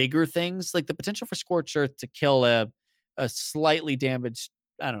rid of bigger things, like the potential for Scorched Earth to kill a slightly damaged,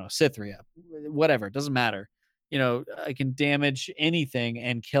 I don't know, Cythria, whatever. It doesn't matter. I can damage anything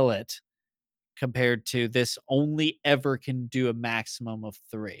and kill it, compared to this only ever can do a maximum of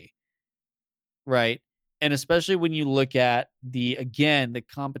 3. Right. And especially when you look at the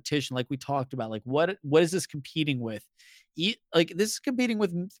competition, like we talked about, like what is this competing with? Like, this is competing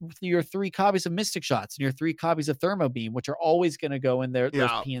with your 3 copies of Mystic Shots and your 3 copies of Thermo Beam, which are always going to go in those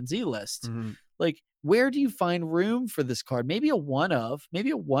PNZ lists. Mm-hmm. Like, where do you find room for this card? Maybe a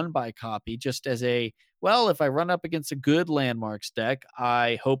 1-by copy, just as if I run up against a good landmarks deck,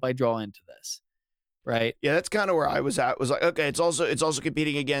 I hope I draw into this. Right. Yeah, that's kind of where I was at. Was like, okay, it's also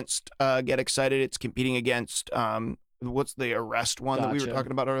competing against Get Excited. It's competing against what's the Arrest one that we were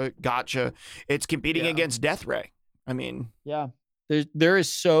talking about earlier? Gotcha. It's competing against Deathray. I mean, yeah. There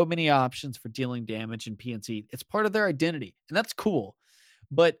is so many options for dealing damage in PNC. It's part of their identity, and that's cool.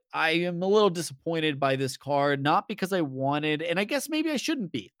 But I am a little disappointed by this card, not because I wanted, and I guess maybe I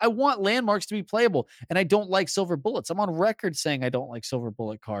shouldn't be. I want landmarks to be playable, and I don't like silver bullets. I'm on record saying I don't like silver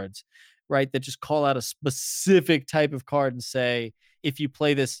bullet cards, right? That just call out a specific type of card and say, if you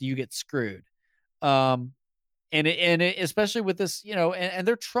play this, you get screwed. Especially with this, and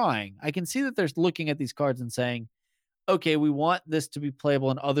they're trying. I can see that they're looking at these cards and saying, okay, we want this to be playable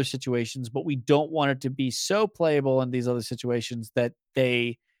in other situations, but we don't want it to be so playable in these other situations that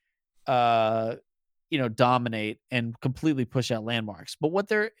they, dominate and completely push out landmarks. But what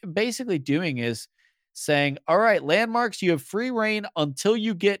they're basically doing is saying, all right, landmarks, you have free reign until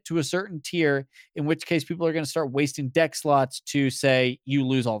you get to a certain tier, in which case people are going to start wasting deck slots to say you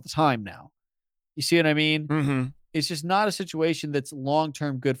lose all the time now. You see what I mean? Mm-hmm. It's just not a situation that's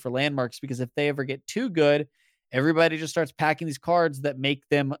long-term good for landmarks, because if they ever get too good, everybody just starts packing these cards that make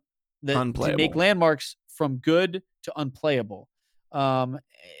them unplayable. To make landmarks from good to unplayable. So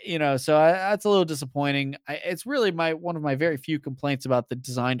that's a little disappointing. It's really one of my very few complaints about the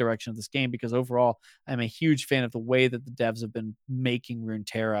design direction of this game, because overall I'm a huge fan of the way that the devs have been making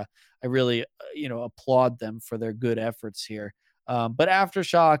Runeterra. I really, applaud them for their good efforts here. But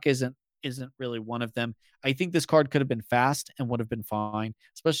Aftershock isn't really one of them. I think this card could have been fast and would have been fine,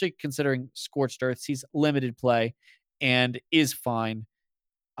 especially considering Scorched Earth sees limited play and is fine.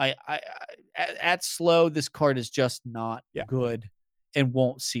 At slow, this card is just not good and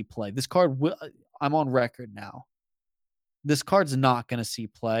won't see play. This card I'm on record now. This card's not going to see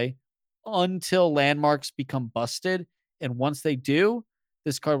play until landmarks become busted. And once they do,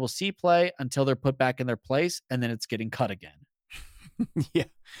 this card will see play until they're put back in their place, and then it's getting cut again.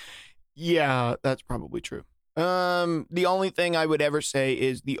 Yeah, that's probably true. The only thing I would ever say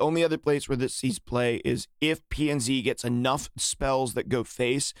is the only other place where this sees play is if PNZ gets enough spells that go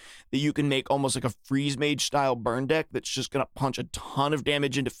face that you can make almost like a Freeze Mage style burn deck that's just going to punch a ton of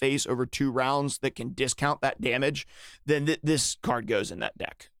damage into face over 2 rounds that can discount that damage, then this card goes in that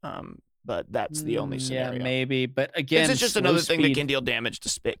deck. But that's the only scenario. Yeah, maybe. But again, it's just another thing that can deal damage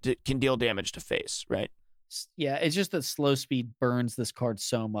to face, right? Yeah, it's just that slow speed burns this card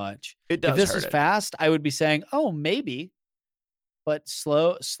so much. It does. If this is fast, I would be saying, oh, maybe. But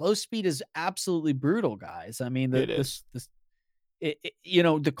slow speed is absolutely brutal, guys. I mean, the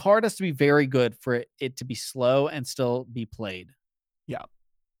card has to be very good for it to be slow and still be played. Yeah.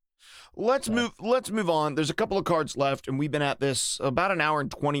 Let's move on. There's a couple of cards left, and we've been at this about an hour and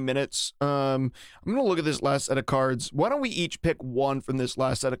 20 minutes. I'm going to look at this last set of cards. Why don't we each pick one from this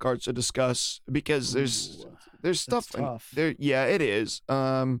last set of cards to discuss? Because there's stuff there. Yeah, it is.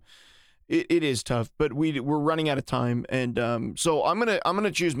 It is tough, but we're running out of time, and so I'm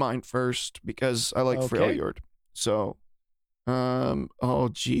gonna choose mine first because I like Freljord. So, oh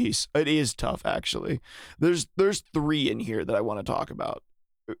geez, it is tough actually. There's 3 in here that I want to talk about.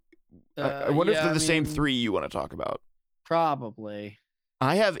 I wonder if they're the same 3 you want to talk about. Probably.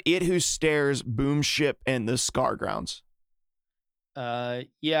 I have It Who Stares, Boom Ship, and the Scar Grounds.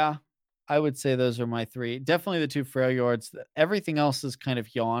 Yeah, I would say those are my three. Definitely the two frail yards. Everything else is kind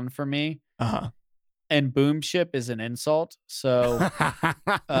of yawn for me. Uh And boom ship is an insult. So,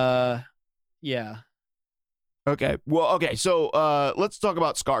 huh. yeah. Okay. Well, okay. So let's talk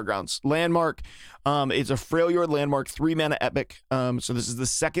about Scargrounds. Landmark. It's a Freljord landmark, 3-mana epic. So this is the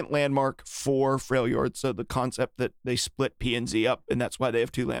second landmark for Freljord. So the concept that they split P and Z up, and that's why they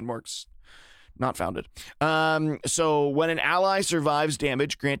have 2 landmarks. Not founded. So when an ally survives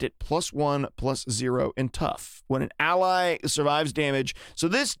damage, grant it +1/+0 in tough. When an ally survives damage, so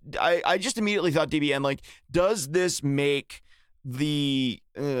this I just immediately thought DBN, like, does this make the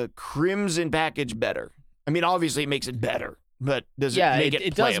Crimson package better? I mean, obviously it makes it better, but does it make it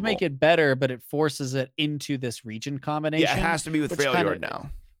it playable? does make it better, but it forces it into this region combination. Yeah, it has to be with Freljord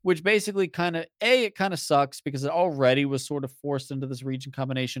now. Which basically kind of, it kind of sucks because it already was sort of forced into this region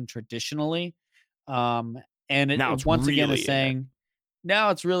combination traditionally. Um, and Now it's once again really is saying, now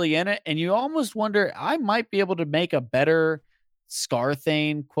it's really in it. And you almost wonder, I might be able to make a better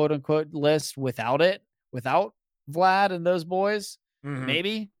Scarthane quote unquote list without it, without Vlad and those boys. Mhm.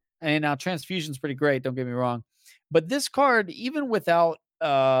 Maybe. And now Transfusion's pretty great, don't get me wrong. But this card, even without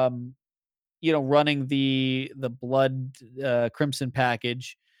running the blood crimson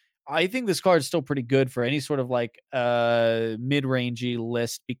package, I think this card is still pretty good for any sort of like mid-rangey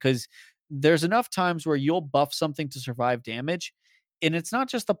list, because there's enough times where you'll buff something to survive damage. And it's not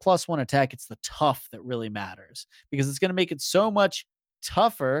just the +1 attack, it's the tough that really matters, because it's going to make it so much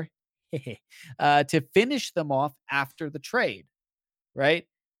tougher to finish them off after the trade, right?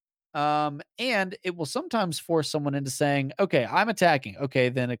 And it will sometimes force someone into saying, okay, I'm attacking. Okay,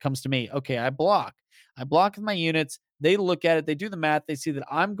 then it comes to me. Okay, I block. I block with my units. They look at it, they do the math, they see that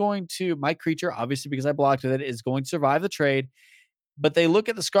my creature, obviously because I blocked with it, is going to survive the trade. But they look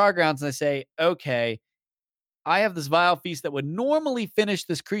at the Scargrounds and they say, okay, I have this Vile Feast that would normally finish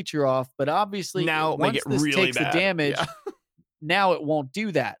this creature off, but obviously now once make it this really takes bad. the damage, Yeah. now it won't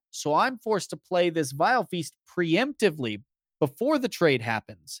do that. So I'm forced to play this Vile Feast preemptively before the trade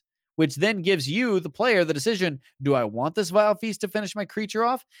happens, which then gives you, the player, the decision, do I want this Vile Feast to finish my creature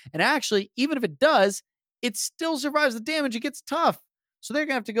off? And actually, even if it does, it still survives the damage. It gets tough. So they're going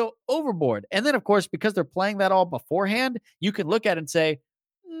to have to go overboard. And then, of course, because they're playing that all beforehand, you can look at it and say,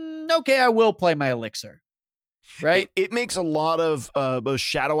 okay, I will play my Elixir. Right? It makes a lot of both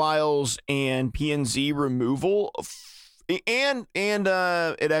Shadow Isles and PNZ removal, and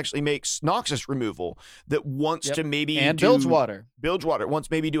it actually makes Noxus removal that wants to maybe Bilgewater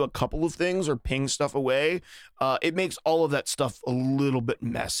wants maybe do a couple of things or ping stuff away. It makes all of that stuff a little bit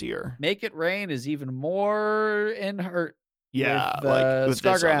messier. Make It Rain is even more in hurt. Yeah, with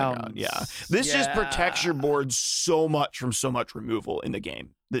Scargrounds. Yeah, this just protects your board so much from so much removal in the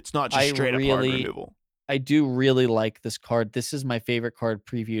game. It's not just straight up hard removal. I do really like this card. This is my favorite card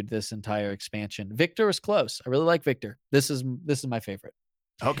previewed this entire expansion. Victor is close. I really like Victor. This is my favorite.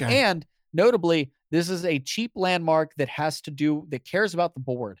 Okay. And notably, this is a cheap landmark that cares about the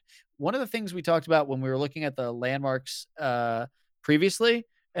board. One of the things we talked about when we were looking at the landmarks previously,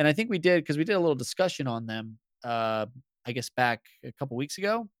 and I think we did because we did a little discussion on them, I guess back a couple weeks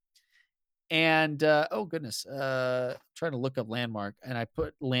ago. And oh goodness, trying to look up landmark, and I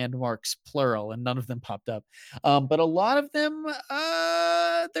put landmarks plural, and none of them popped up. But a lot of them,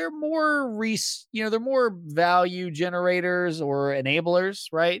 they're more they're more value generators or enablers,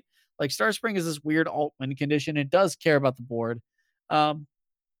 right? Like Starspring is this weird alt win condition. It does care about the board.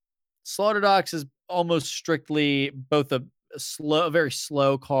 Slaughterdox is almost strictly both a very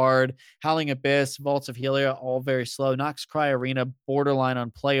slow card. Howling Abyss, Vaults of Helia, all very slow. Noxcry Arena, borderline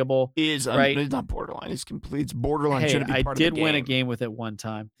unplayable. It's not borderline. It's complete. It's borderline. Hey, I did win a game with it one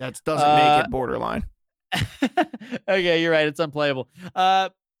time. That doesn't make it borderline. Okay, you're right. It's unplayable.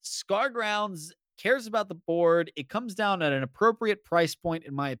 Scargrounds cares about the board. It comes down at an appropriate price point,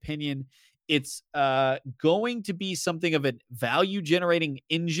 in my opinion. It's going to be something of a value generating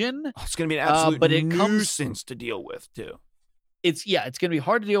engine. Oh, it's going to be an absolute nuisance to deal with too. It's going to be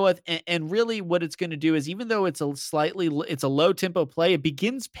hard to deal with. And really what it's going to do is, even though it's a low tempo play, it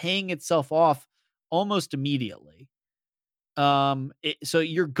begins paying itself off almost immediately. So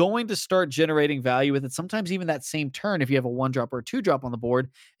you're going to start generating value with it. Sometimes even that same turn, if you have a 1-drop or a 2-drop on the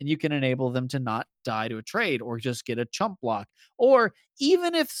board, and you can enable them to not die to a trade or just get a chump block. Or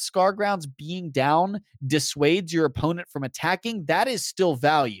even if Scargrounds being down dissuades your opponent from attacking, that is still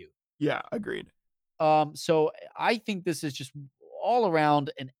value. Yeah, agreed. So I think this is just all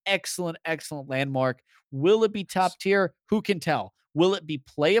around an excellent, excellent landmark. Will it be top tier? Who can tell? Will it be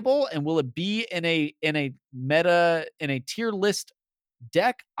playable, and will it be in a tier list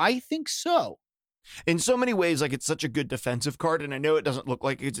deck? I think so. In so many ways, like it's such a good defensive card, and I know it doesn't look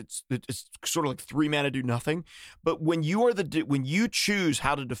like it's sort of like 3 mana do nothing, but when you are when you choose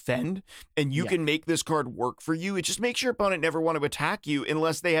how to defend and you can make this card work for you, it just makes your opponent never want to attack you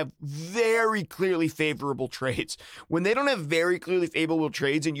unless they have very clearly favorable trades. When they don't have very clearly favorable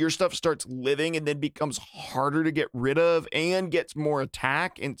trades and your stuff starts living and then becomes harder to get rid of and gets more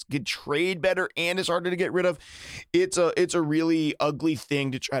attack and can trade better and is harder to get rid of, it's a really ugly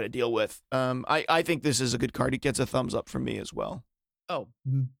thing to try to deal with. I think this is a good card. It gets a thumbs up from me as well. Oh,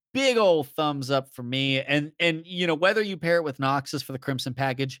 big old thumbs up for me. And whether you pair it with Noxus for the Crimson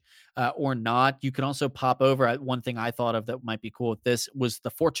package or not, you can also pop over. One thing I thought of that might be cool with this was the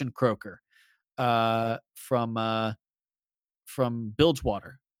Fortune Croaker from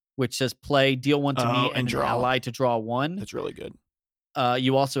Bilgewater, which says play, deal 1 to me, and draw. Ally to draw 1. That's really good.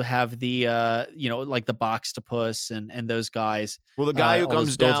 You also have the like the Boxtopus and those guys. Well, the guy who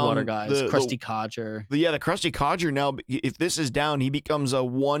comes down, water guys, Crusty Codger. The Crusty Codger. Now, if this is down, he becomes a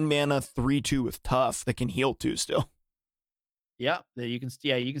 1 mana 3/2 with tough that can heal 2 still. Yeah, you can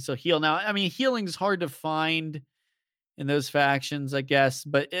still heal. Now, I mean, healing's hard to find in those factions, I guess.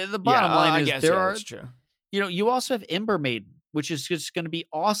 But the bottom line is that's true. You also have Ember Maiden, which is just going to be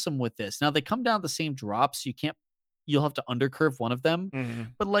awesome with this. Now they come down the same drops. You'll have to undercurve one of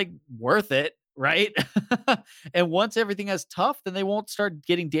them, but like worth it, right? And once everything has tough, then they won't start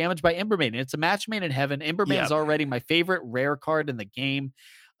getting damaged by Ember Maiden. It's a match made in heaven. Ember Maiden is already my favorite rare card in the game.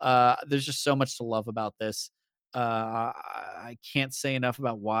 There's just so much to love about this. I can't say enough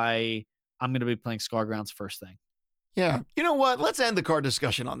about why I'm going to be playing Scargrounds first thing. Yeah. You know what? Let's end the card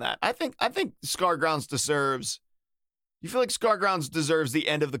discussion on that. I think Scargrounds deserves. You feel like Scargrounds deserves the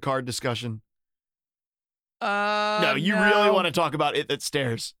end of the card discussion? No, you really want to talk about It That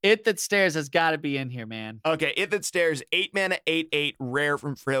Stares. It That Stares has got to be in here, man. Okay, It That Stares, 8 mana, 8/8, rare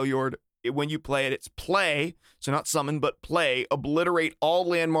from Freljord. When you play it, it's play, so not summon, but play, obliterate all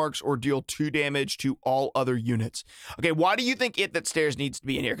landmarks or deal 2 damage to all other units. Okay, why do you think It That Stares needs to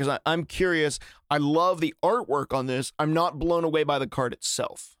be in here? Because I'm curious. I love the artwork on this. I'm not blown away by the card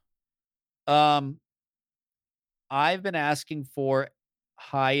itself. I've been asking for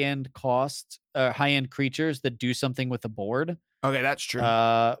high-end creatures that do something with the board. Okay, that's true.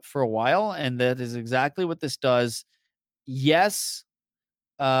 For a while, and that is exactly what this does. Yes,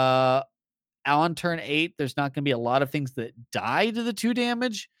 on turn 8, there's not going to be a lot of things that die to the 2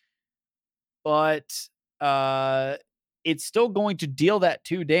 damage, but it's still going to deal that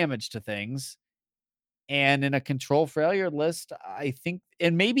 2 damage to things. And in a control Freljord list, I think,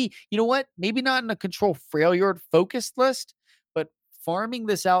 and maybe, you know what? Maybe not in a control Freljord focused list, but farming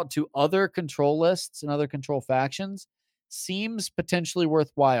this out to other control lists and other control factions seems potentially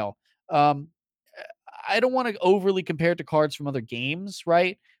worthwhile. I don't want to overly compare it to cards from other games,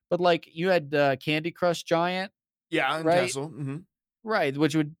 right? But like you had Candy Crush Giant. Yeah, and right? Castle. Mm-hmm. Right,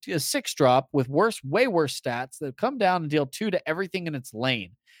 which would a 6-drop with way worse stats that come down and deal 2 to everything in its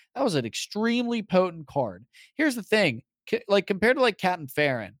lane. That was an extremely potent card. Here's the thing, like compared to like Captain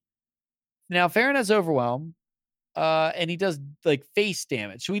Farron. Now Farron has Overwhelm, and he does like face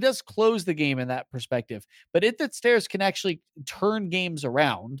damage, so he does close the game in that perspective. But It That Stares can actually turn games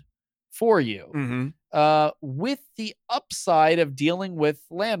around for you, with the upside of dealing with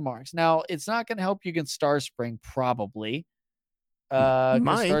landmarks. Now it's not going to help you against Starspring, probably.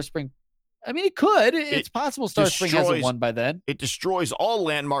 Starspring, I mean, it could. It's possible Starspring hasn't won by then. It destroys all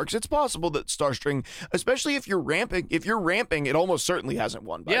landmarks. It's possible that Starspring, especially if you're ramping, it almost certainly hasn't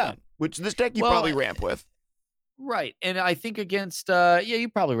won by then. Which this deck you probably ramp with. Right. And I think against you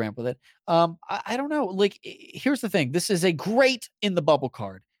probably ramp with it. I don't know. Like, here's the thing. This is a great in the bubble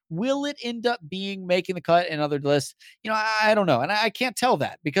card. Will it end up making the cut in other lists? I don't know. And I can't tell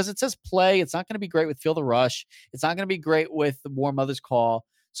that because it says play. It's not going to be great with Feel the Rush. It's not going to be great with the War Mother's Call.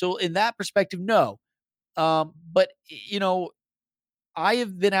 So in that perspective, no. But I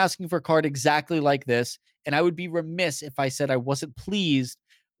have been asking for a card exactly like this, and I would be remiss if I said I wasn't pleased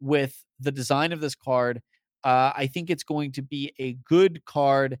with the design of this card. I think it's going to be a good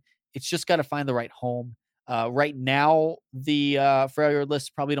card. It's just got to find the right home. Right now, the Freljord lists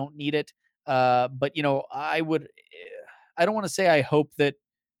probably don't need it. But I don't want to say I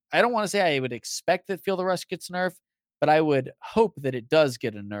don't want to say I would expect that Feel the Rush gets nerfed, but I would hope that it does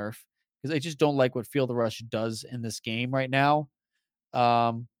get a nerf because I just don't like what Feel the Rush does in this game right now.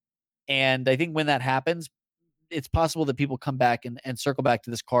 And I think when that happens, it's possible that people come back and circle back to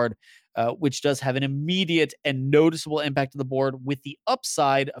this card, which does have an immediate and noticeable impact to the board with the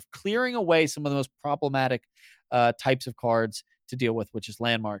upside of clearing away some of the most problematic types of cards to deal with, which is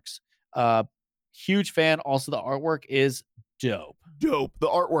landmarks. Huge fan. Also, the artwork is dope. Dope. The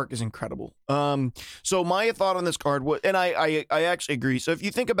artwork is incredible. So my thought on this card was, and I actually agree. So if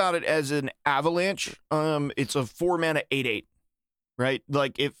you think about it as an avalanche, it's a 4-mana 8/8, right?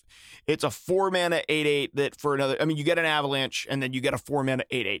 Like if it's a 4-mana 8/8 that for another, I mean, you get an avalanche and then you get a 4-mana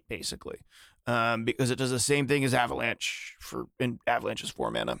 8/8 basically. Because it does the same thing as Avalanche and Avalanche is 4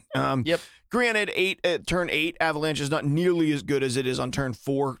 mana. Yep. Granted, turn 8 Avalanche is not nearly as good as it is on turn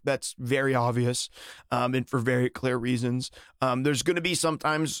 4. That's very obvious, and for very clear reasons. There's going to be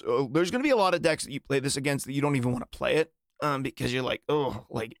a lot of decks that you play this against that you don't even want to play it. Because you're like, oh,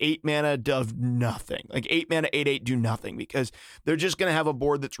 like 8 mana does nothing. Like 8 mana 8/8 do nothing because they're just going to have a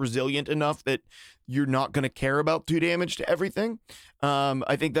board that's resilient enough that you're not going to care about 2 damage to everything.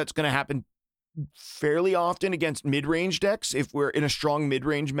 I think that's going to happen fairly often against mid-range decks. If we're in a strong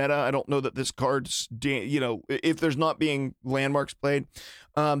mid-range meta, I don't know that this card's, if there's not being landmarks played.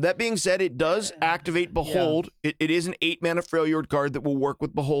 That being said, it does activate Behold. Yeah. It is an 8-mana Freljord card that will work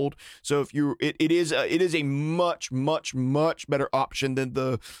with Behold. So if it is a much, much, much better option than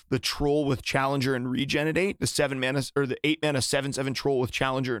the Troll with Challenger and Regenerate, the 7-mana or the 8-mana 7/7 Troll with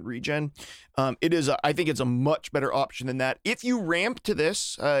Challenger and Regen. I think it's a much better option than that. If you ramp to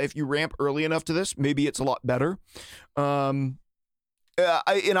this, if you ramp early enough to this, maybe it's a lot better. I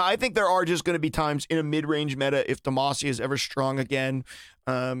think there are just going to be times in a mid-range meta, if Demacia is ever strong again,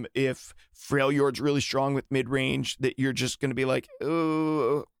 if Freljord's really strong with mid-range, that you're just going to be like,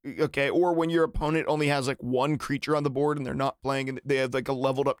 oh, okay. Or when your opponent only has like 1 creature on the board and they're not playing and they have like a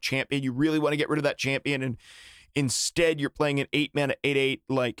leveled up champion, you really want to get rid of that champion, and instead you're playing an 8-mana 8/8.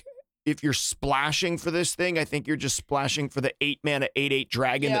 Like, if you're splashing for this thing, I think you're just splashing for the 8-mana 8/8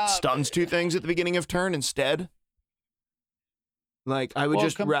 dragon that stuns 2 things at the beginning of turn instead. Like, I would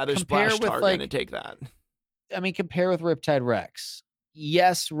just rather splash Targon and take that. I mean, compare with Riptide Rex.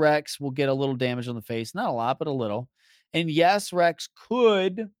 Yes, Rex will get a little damage on the face. Not a lot, but a little. And yes, Rex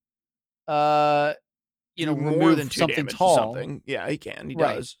could, more than 2 something damage tall. To something. Yeah, he can. He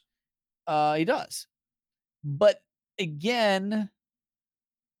does. He does. But again,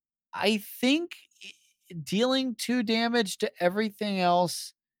 I think dealing 2 damage to everything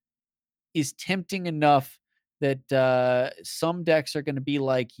else is tempting enough that some decks are going to be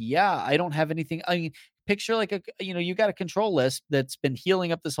like, yeah, I don't have anything. I mean, picture like you got a control list that's been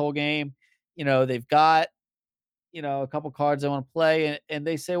healing up this whole game. They've got, a couple cards I want to play, and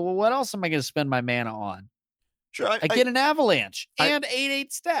they say, well, what else am I going to spend my mana on? Sure, I get an avalanche and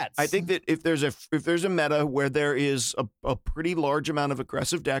 8/8 stats. I think that if there's a meta where there is a pretty large amount of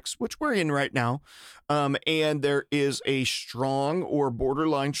aggressive decks, which we're in right now, and there is a strong or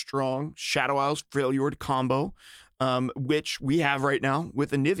borderline strong Shadow Isles Freljord combo, which we have right now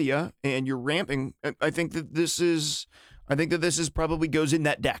with Anivia, and you're ramping, I think that this probably goes in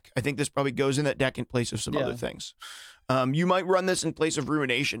that deck. I think this probably goes in that deck in place of some other things. You might run this in place of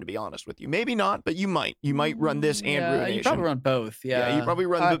Ruination, to be honest with you. Maybe not, but you might. You might run this and Ruination. You probably run both. Yeah, you probably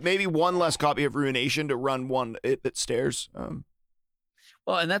run maybe one less copy of Ruination to run one that stares.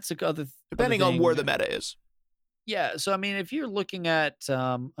 Well, and that's the other depending on where the meta is. Yeah, so I mean, if you're looking at,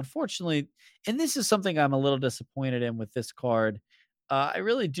 unfortunately, and this is something I'm a little disappointed in with this card. I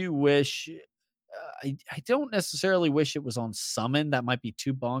really do wish. I don't necessarily wish it was on Summon. That might be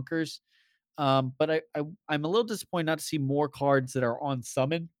too bonkers. But I'm a little disappointed not to see more cards that are on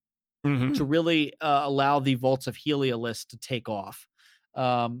Summon to really allow the Vaults of Heliolisk to take off.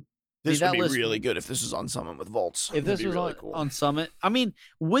 This would be really good if this was on Summon with Vaults. If this was really on Summon, I mean,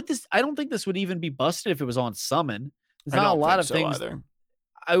 I don't think this would even be busted if it was on Summon. There's not a lot of things. Either.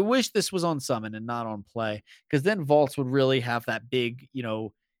 I wish this was on Summon and not on Play, because then Vaults would really have that big,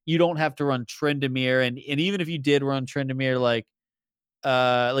 you don't have to run Tryndamere, and even if you did run Tryndamere, like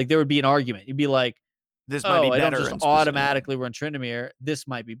there would be an argument. You'd be like, this might be better. I don't just automatically run Tryndamere. This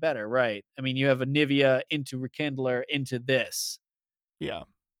might be better, right? I mean, you have Anivia into Rekindler into this. Yeah,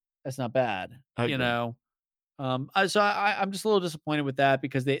 that's not bad. So I'm just a little disappointed with that,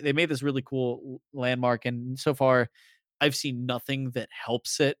 because they made this really cool landmark, and so far I've seen nothing that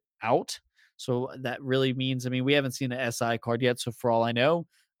helps it out. So that really means, I mean, we haven't seen an SI card yet. So for all I know,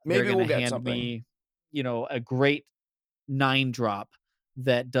 maybe we'll get hand something. Me, a great 9-drop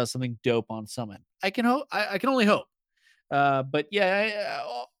that does something dope on Summon. I can hope. I can only hope. But yeah,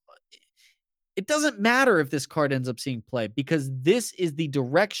 it doesn't matter if this card ends up seeing play, because this is the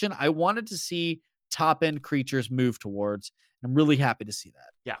direction I wanted to see top end creatures move towards. I'm really happy to see that.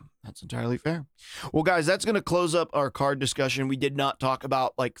 Yeah, that's entirely fair. Well, guys, that's going to close up our card discussion. We did not talk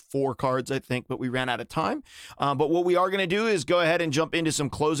about like 4 cards, I think, but we ran out of time. But what we are going to do is go ahead and jump into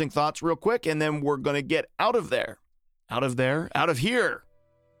some closing thoughts real quick, and then we're going to get out of there. Out of here.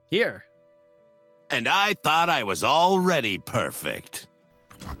 Here. And I thought I was already perfect.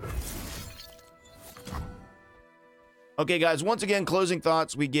 Okay, guys, once again, closing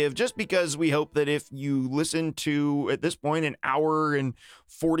thoughts we give just because we hope that if you listen to, at this point, an hour and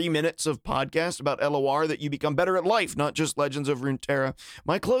 40 minutes of podcast about LOR, that you become better at life, not just Legends of Runeterra.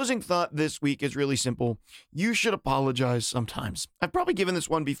 My closing thought this week is really simple. You should apologize sometimes. I've probably given this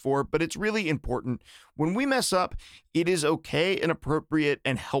one before, but it's really important. When we mess up, it is okay and appropriate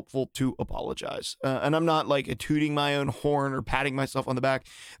and helpful to apologize. And I'm not like tooting my own horn or patting myself on the back.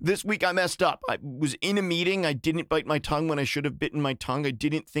 This week I messed up. I was in a meeting. I didn't bite my tongue when I should have bitten my tongue. I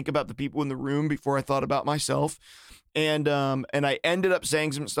didn't think about the people in the room before I thought about myself. And I ended up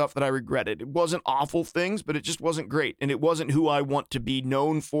saying some stuff that I regretted. It wasn't awful things, but it just wasn't great. And it wasn't who I want to be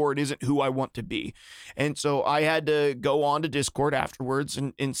known for. It isn't who I want to be. And so I had to go on to Discord afterwards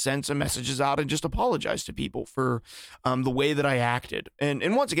and send some messages out and just apologize to people for the way that I acted.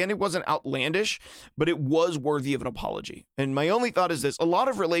 And once again, it wasn't outlandish, but it was worthy of an apology. And my only thought is this: a lot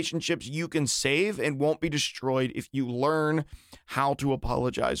of relationships you can save and won't be destroyed if you learn how to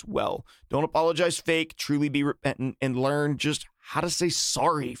apologize well. Don't apologize fake, truly be repentant, and learn just how to say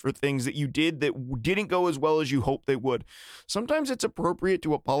sorry for things that you did that didn't go as well as you hoped they would. Sometimes it's appropriate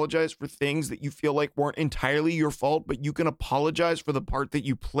to apologize for things that you feel like weren't entirely your fault, but you can apologize for the part that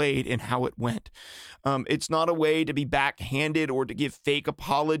you played and how it went. It's not a way to be backhanded or to give fake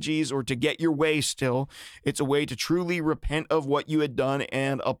apologies or to get your way still. It's a way to truly repent of what you had done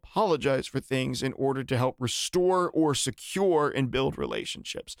and apologize for things in order to help restore or secure and build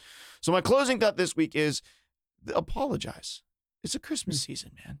relationships. So my closing thought this week is apologize. It's a Christmas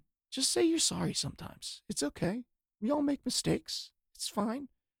season, man. Just say you're sorry sometimes. It's okay. We all make mistakes. It's fine.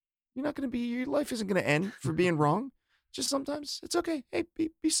 You're not going to be, your life isn't going to end for being wrong. Just sometimes it's okay. Hey,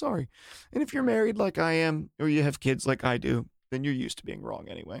 be sorry. And if you're married like I am, or you have kids like I do, then you're used to being wrong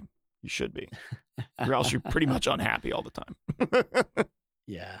anyway. You should be. Or else you're pretty much unhappy all the time.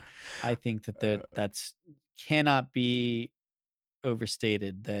 Yeah. I think that that's cannot be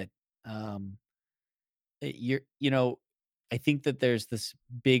overstated that, I think that there's this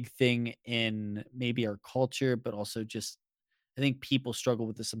big thing in maybe our culture, but also just I think people struggle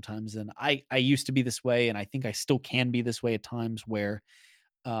with this sometimes. And I used to be this way, and I think I still can be this way at times where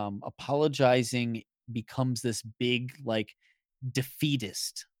apologizing becomes this big like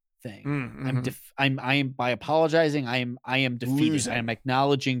defeatist thing. Mm-hmm. I am by apologizing, I am defeated. Losing. I am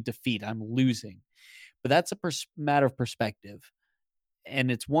acknowledging defeat. I'm losing. But that's a matter of perspective. And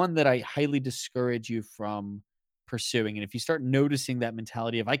it's one that I highly discourage you from pursuing. And if you start noticing that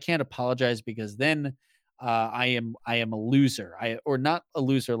mentality of I can't apologize because then I am a loser, or not a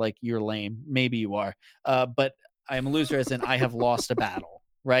loser like you're lame, maybe you are, but I am a loser as in I have lost a battle,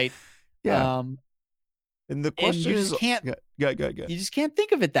 right? Yeah. And the question is, you just can't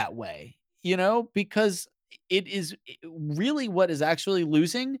think of it that way, because it is really what is actually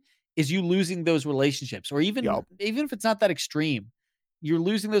losing is you losing those relationships, or even if it's not that extreme. You're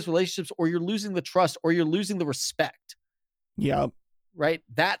losing those relationships, or you're losing the trust, or you're losing the respect. Yeah. Right.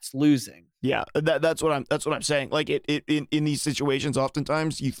 That's losing. Yeah, that's what I'm saying. Like in these situations,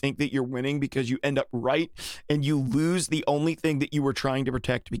 oftentimes you think that you're winning because you end up right, and you lose the only thing that you were trying to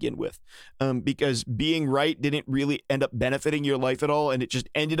protect to begin with. Because being right didn't really end up benefiting your life at all, and it just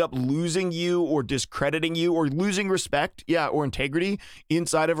ended up losing you or discrediting you or losing respect, or integrity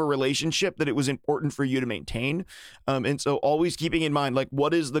inside of a relationship that it was important for you to maintain. And so always keeping in mind, like,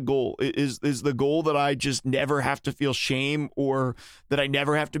 what is the goal? Is the goal that I just never have to feel shame, or that I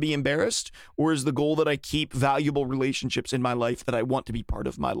never have to be embarrassed? Or is the goal that I keep valuable relationships in my life that I want to be part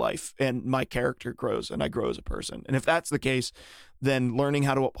of my life, and my character grows and I grow as a person? And if that's the case, then learning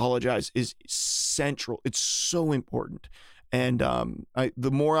how to apologize is central. It's so important. And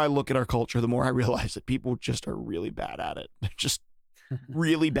the more I look at our culture, the more I realize that people just are really bad at it. They're just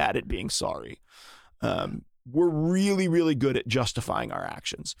really bad at being sorry. We're really, really good at justifying our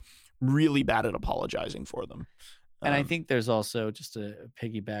actions, really bad at apologizing for them. And I think there's also, just to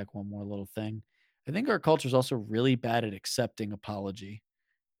piggyback one more little thing, I think our culture is also really bad at accepting apology.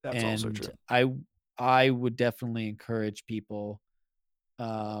 That's also true. I would definitely encourage people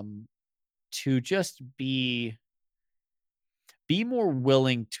to just be more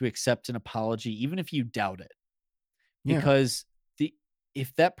willing to accept an apology, even if you doubt it. Because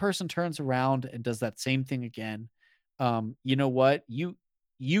if that person turns around and does that same thing again, you know what?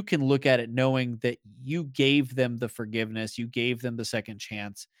 You can look at it knowing that you gave them the forgiveness, you gave them the second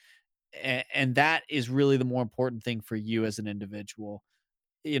chance. And that is really the more important thing for you as an individual,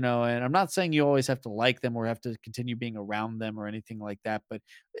 and I'm not saying you always have to like them or have to continue being around them or anything like that, but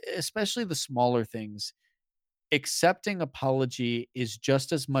especially the smaller things, accepting apology is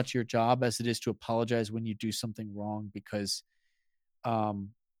just as much your job as it is to apologize when you do something wrong, because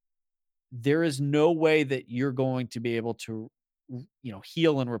there is no way that you're going to be able to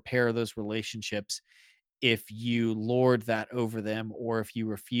heal and repair those relationships if you lord that over them, or if you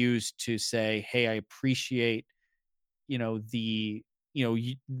refuse to say, hey, I appreciate the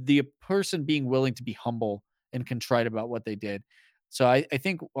person being willing to be humble and contrite about what they did. So I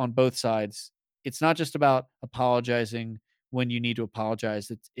think on both sides, it's not just about apologizing when you need to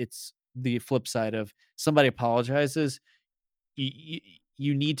apologize. It's the flip side of somebody apologizes.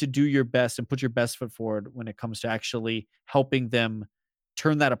 You need to do your best and put your best foot forward when it comes to actually helping them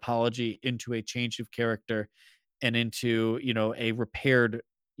turn that apology into a change of character and into, a repaired,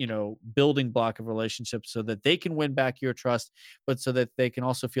 building block of relationships, so that they can win back your trust, but so that they can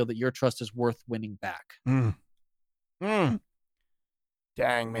also feel that your trust is worth winning back.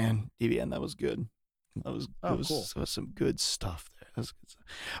 Dang, man. DBN, that was good. That was cool. Some good stuff there. That was good stuff.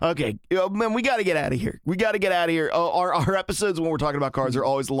 Okay, man, we got to get out of here. Our episodes when we're talking about cards are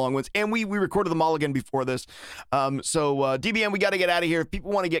always the long ones, and we recorded them all again before this. So DBN, we got to get out of here. If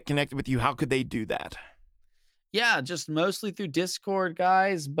people want to get connected with you, how could they do that? Yeah, just mostly through Discord,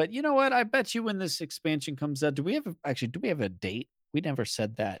 guys. But you know what? I bet you when this expansion comes out, do we have a date? We never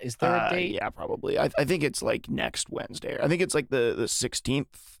said that. Is there a date? Yeah, probably. I think it's like next Wednesday. I think it's like the 16th.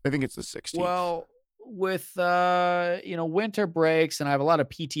 I think it's the 16th. Well, with winter breaks and I have a lot of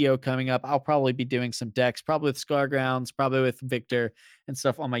PTO coming up, I'll probably be doing some decks, probably with Scargrounds, probably with Victor and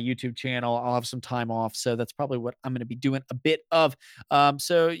stuff on my YouTube channel. I'll have some time off, so that's probably what I'm going to be doing a bit of.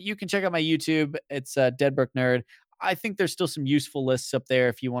 So you can check out my YouTube. It's Deadbrook Nerd. I think there's still some useful lists up there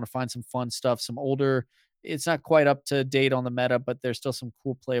if you want to find some fun stuff, some older. It's not quite up to date on the meta, but there's still some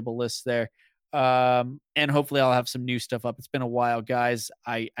cool playable lists there. And hopefully I'll have some new stuff up. It's been a while, guys.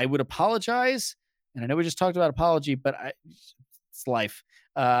 I would apologize. And I know we just talked about apology, but it's life.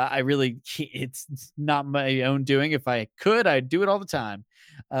 It's not my own doing. If I could, I'd do it all the time.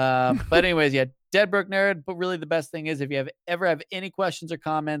 But anyways, yeah, Deadbrook Nerd. But really the best thing is if you ever have any questions or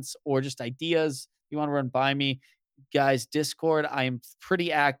comments or just ideas you want to run by me, guys, Discord, I am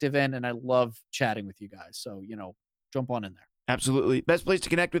pretty active in, and I love chatting with you guys. So, jump on in there. Absolutely. Best place to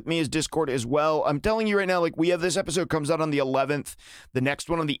connect with me is Discord as well. I'm telling you right now, we have this episode comes out on the 11th, the next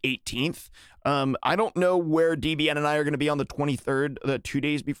one on the 18th. I don't know where DBN and I are going to be on the 23rd, the 2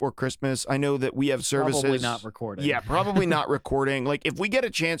 days before Christmas. I know that we have services. Probably not recording. Yeah, probably not recording. If we get a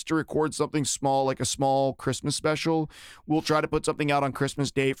chance to record something small, like a small Christmas special, we'll try to put something out on Christmas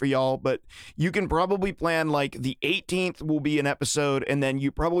Day for y'all. But you can probably plan the 18th will be an episode, and then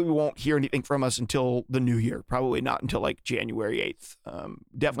you probably won't hear anything from us until the new year. Probably not until January 8th.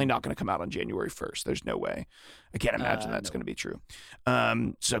 Definitely not going to come out on January 1st. There's no way. I can't imagine that's going to be true.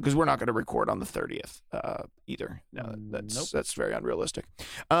 Because we're not going to record on the 30th either. No, that's very unrealistic.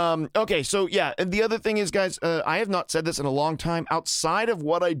 Okay, so yeah, and the other thing is, guys, I have not said this in a long time. Outside of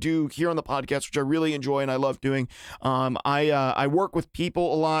what I do here on the podcast, which I really enjoy and I love doing, I work with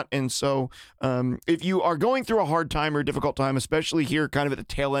people a lot, and so if you are going through a hard time or a difficult time, especially here, kind of at the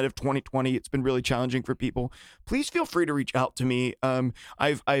tail end of 2020, it's been really challenging for people. Please feel free to reach out to me.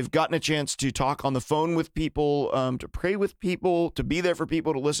 I've gotten a chance to talk on the phone with people. To pray with people, to be there for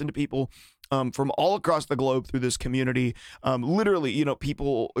people, to listen to people from all across the globe through this community. Literally,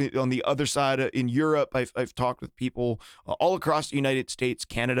 people on the other side in Europe. I've talked with people all across the United States,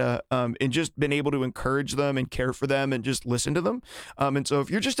 Canada, and just been able to encourage them and care for them and just listen to them. And so if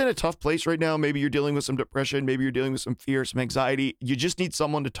you're just in a tough place right now, maybe you're dealing with some depression, maybe you're dealing with some fear, some anxiety, you just need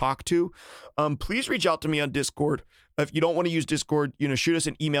someone to talk to, please reach out to me on Discord. If you don't want to use Discord, shoot us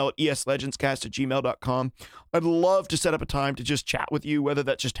an email at eslegendscast@gmail.com. I'd love to set up a time to just chat with you, whether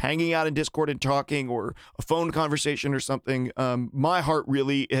that's just hanging out in Discord and talking or a phone conversation or something. My heart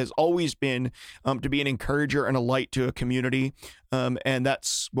really has always been to be an encourager and a light to a community. And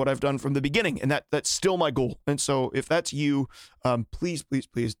that's what I've done from the beginning. And that's still my goal. And so if that's you, please, please,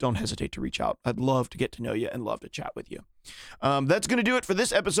 please don't hesitate to reach out. I'd love to get to know you and love to chat with you. That's going to do it for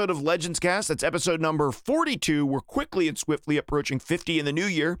this episode of Legends Cast. That's episode number 42. We're quickly and swiftly approaching 50 in the new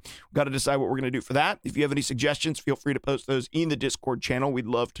year. We've got to decide what we're going to do for that. If you have any suggestions, feel free to post those in the Discord channel. We'd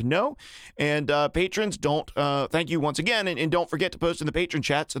love to know. And patrons, thank you once again. And don't forget to post in the patron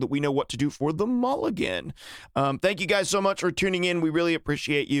chat so that we know what to do for the mulligan. Thank you guys so much for tuning in. We really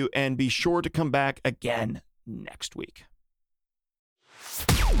appreciate you. And be sure to come back again next week.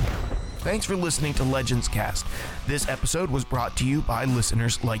 Thanks for listening to Legends Cast. This episode was brought to you by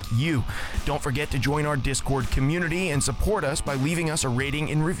listeners like you. Don't forget to join our Discord community and support us by leaving us a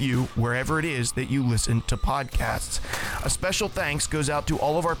rating and review wherever it is that you listen to podcasts. A special thanks goes out to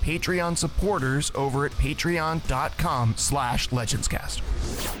all of our Patreon supporters over at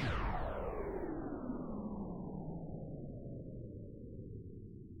patreon.com/legendscast.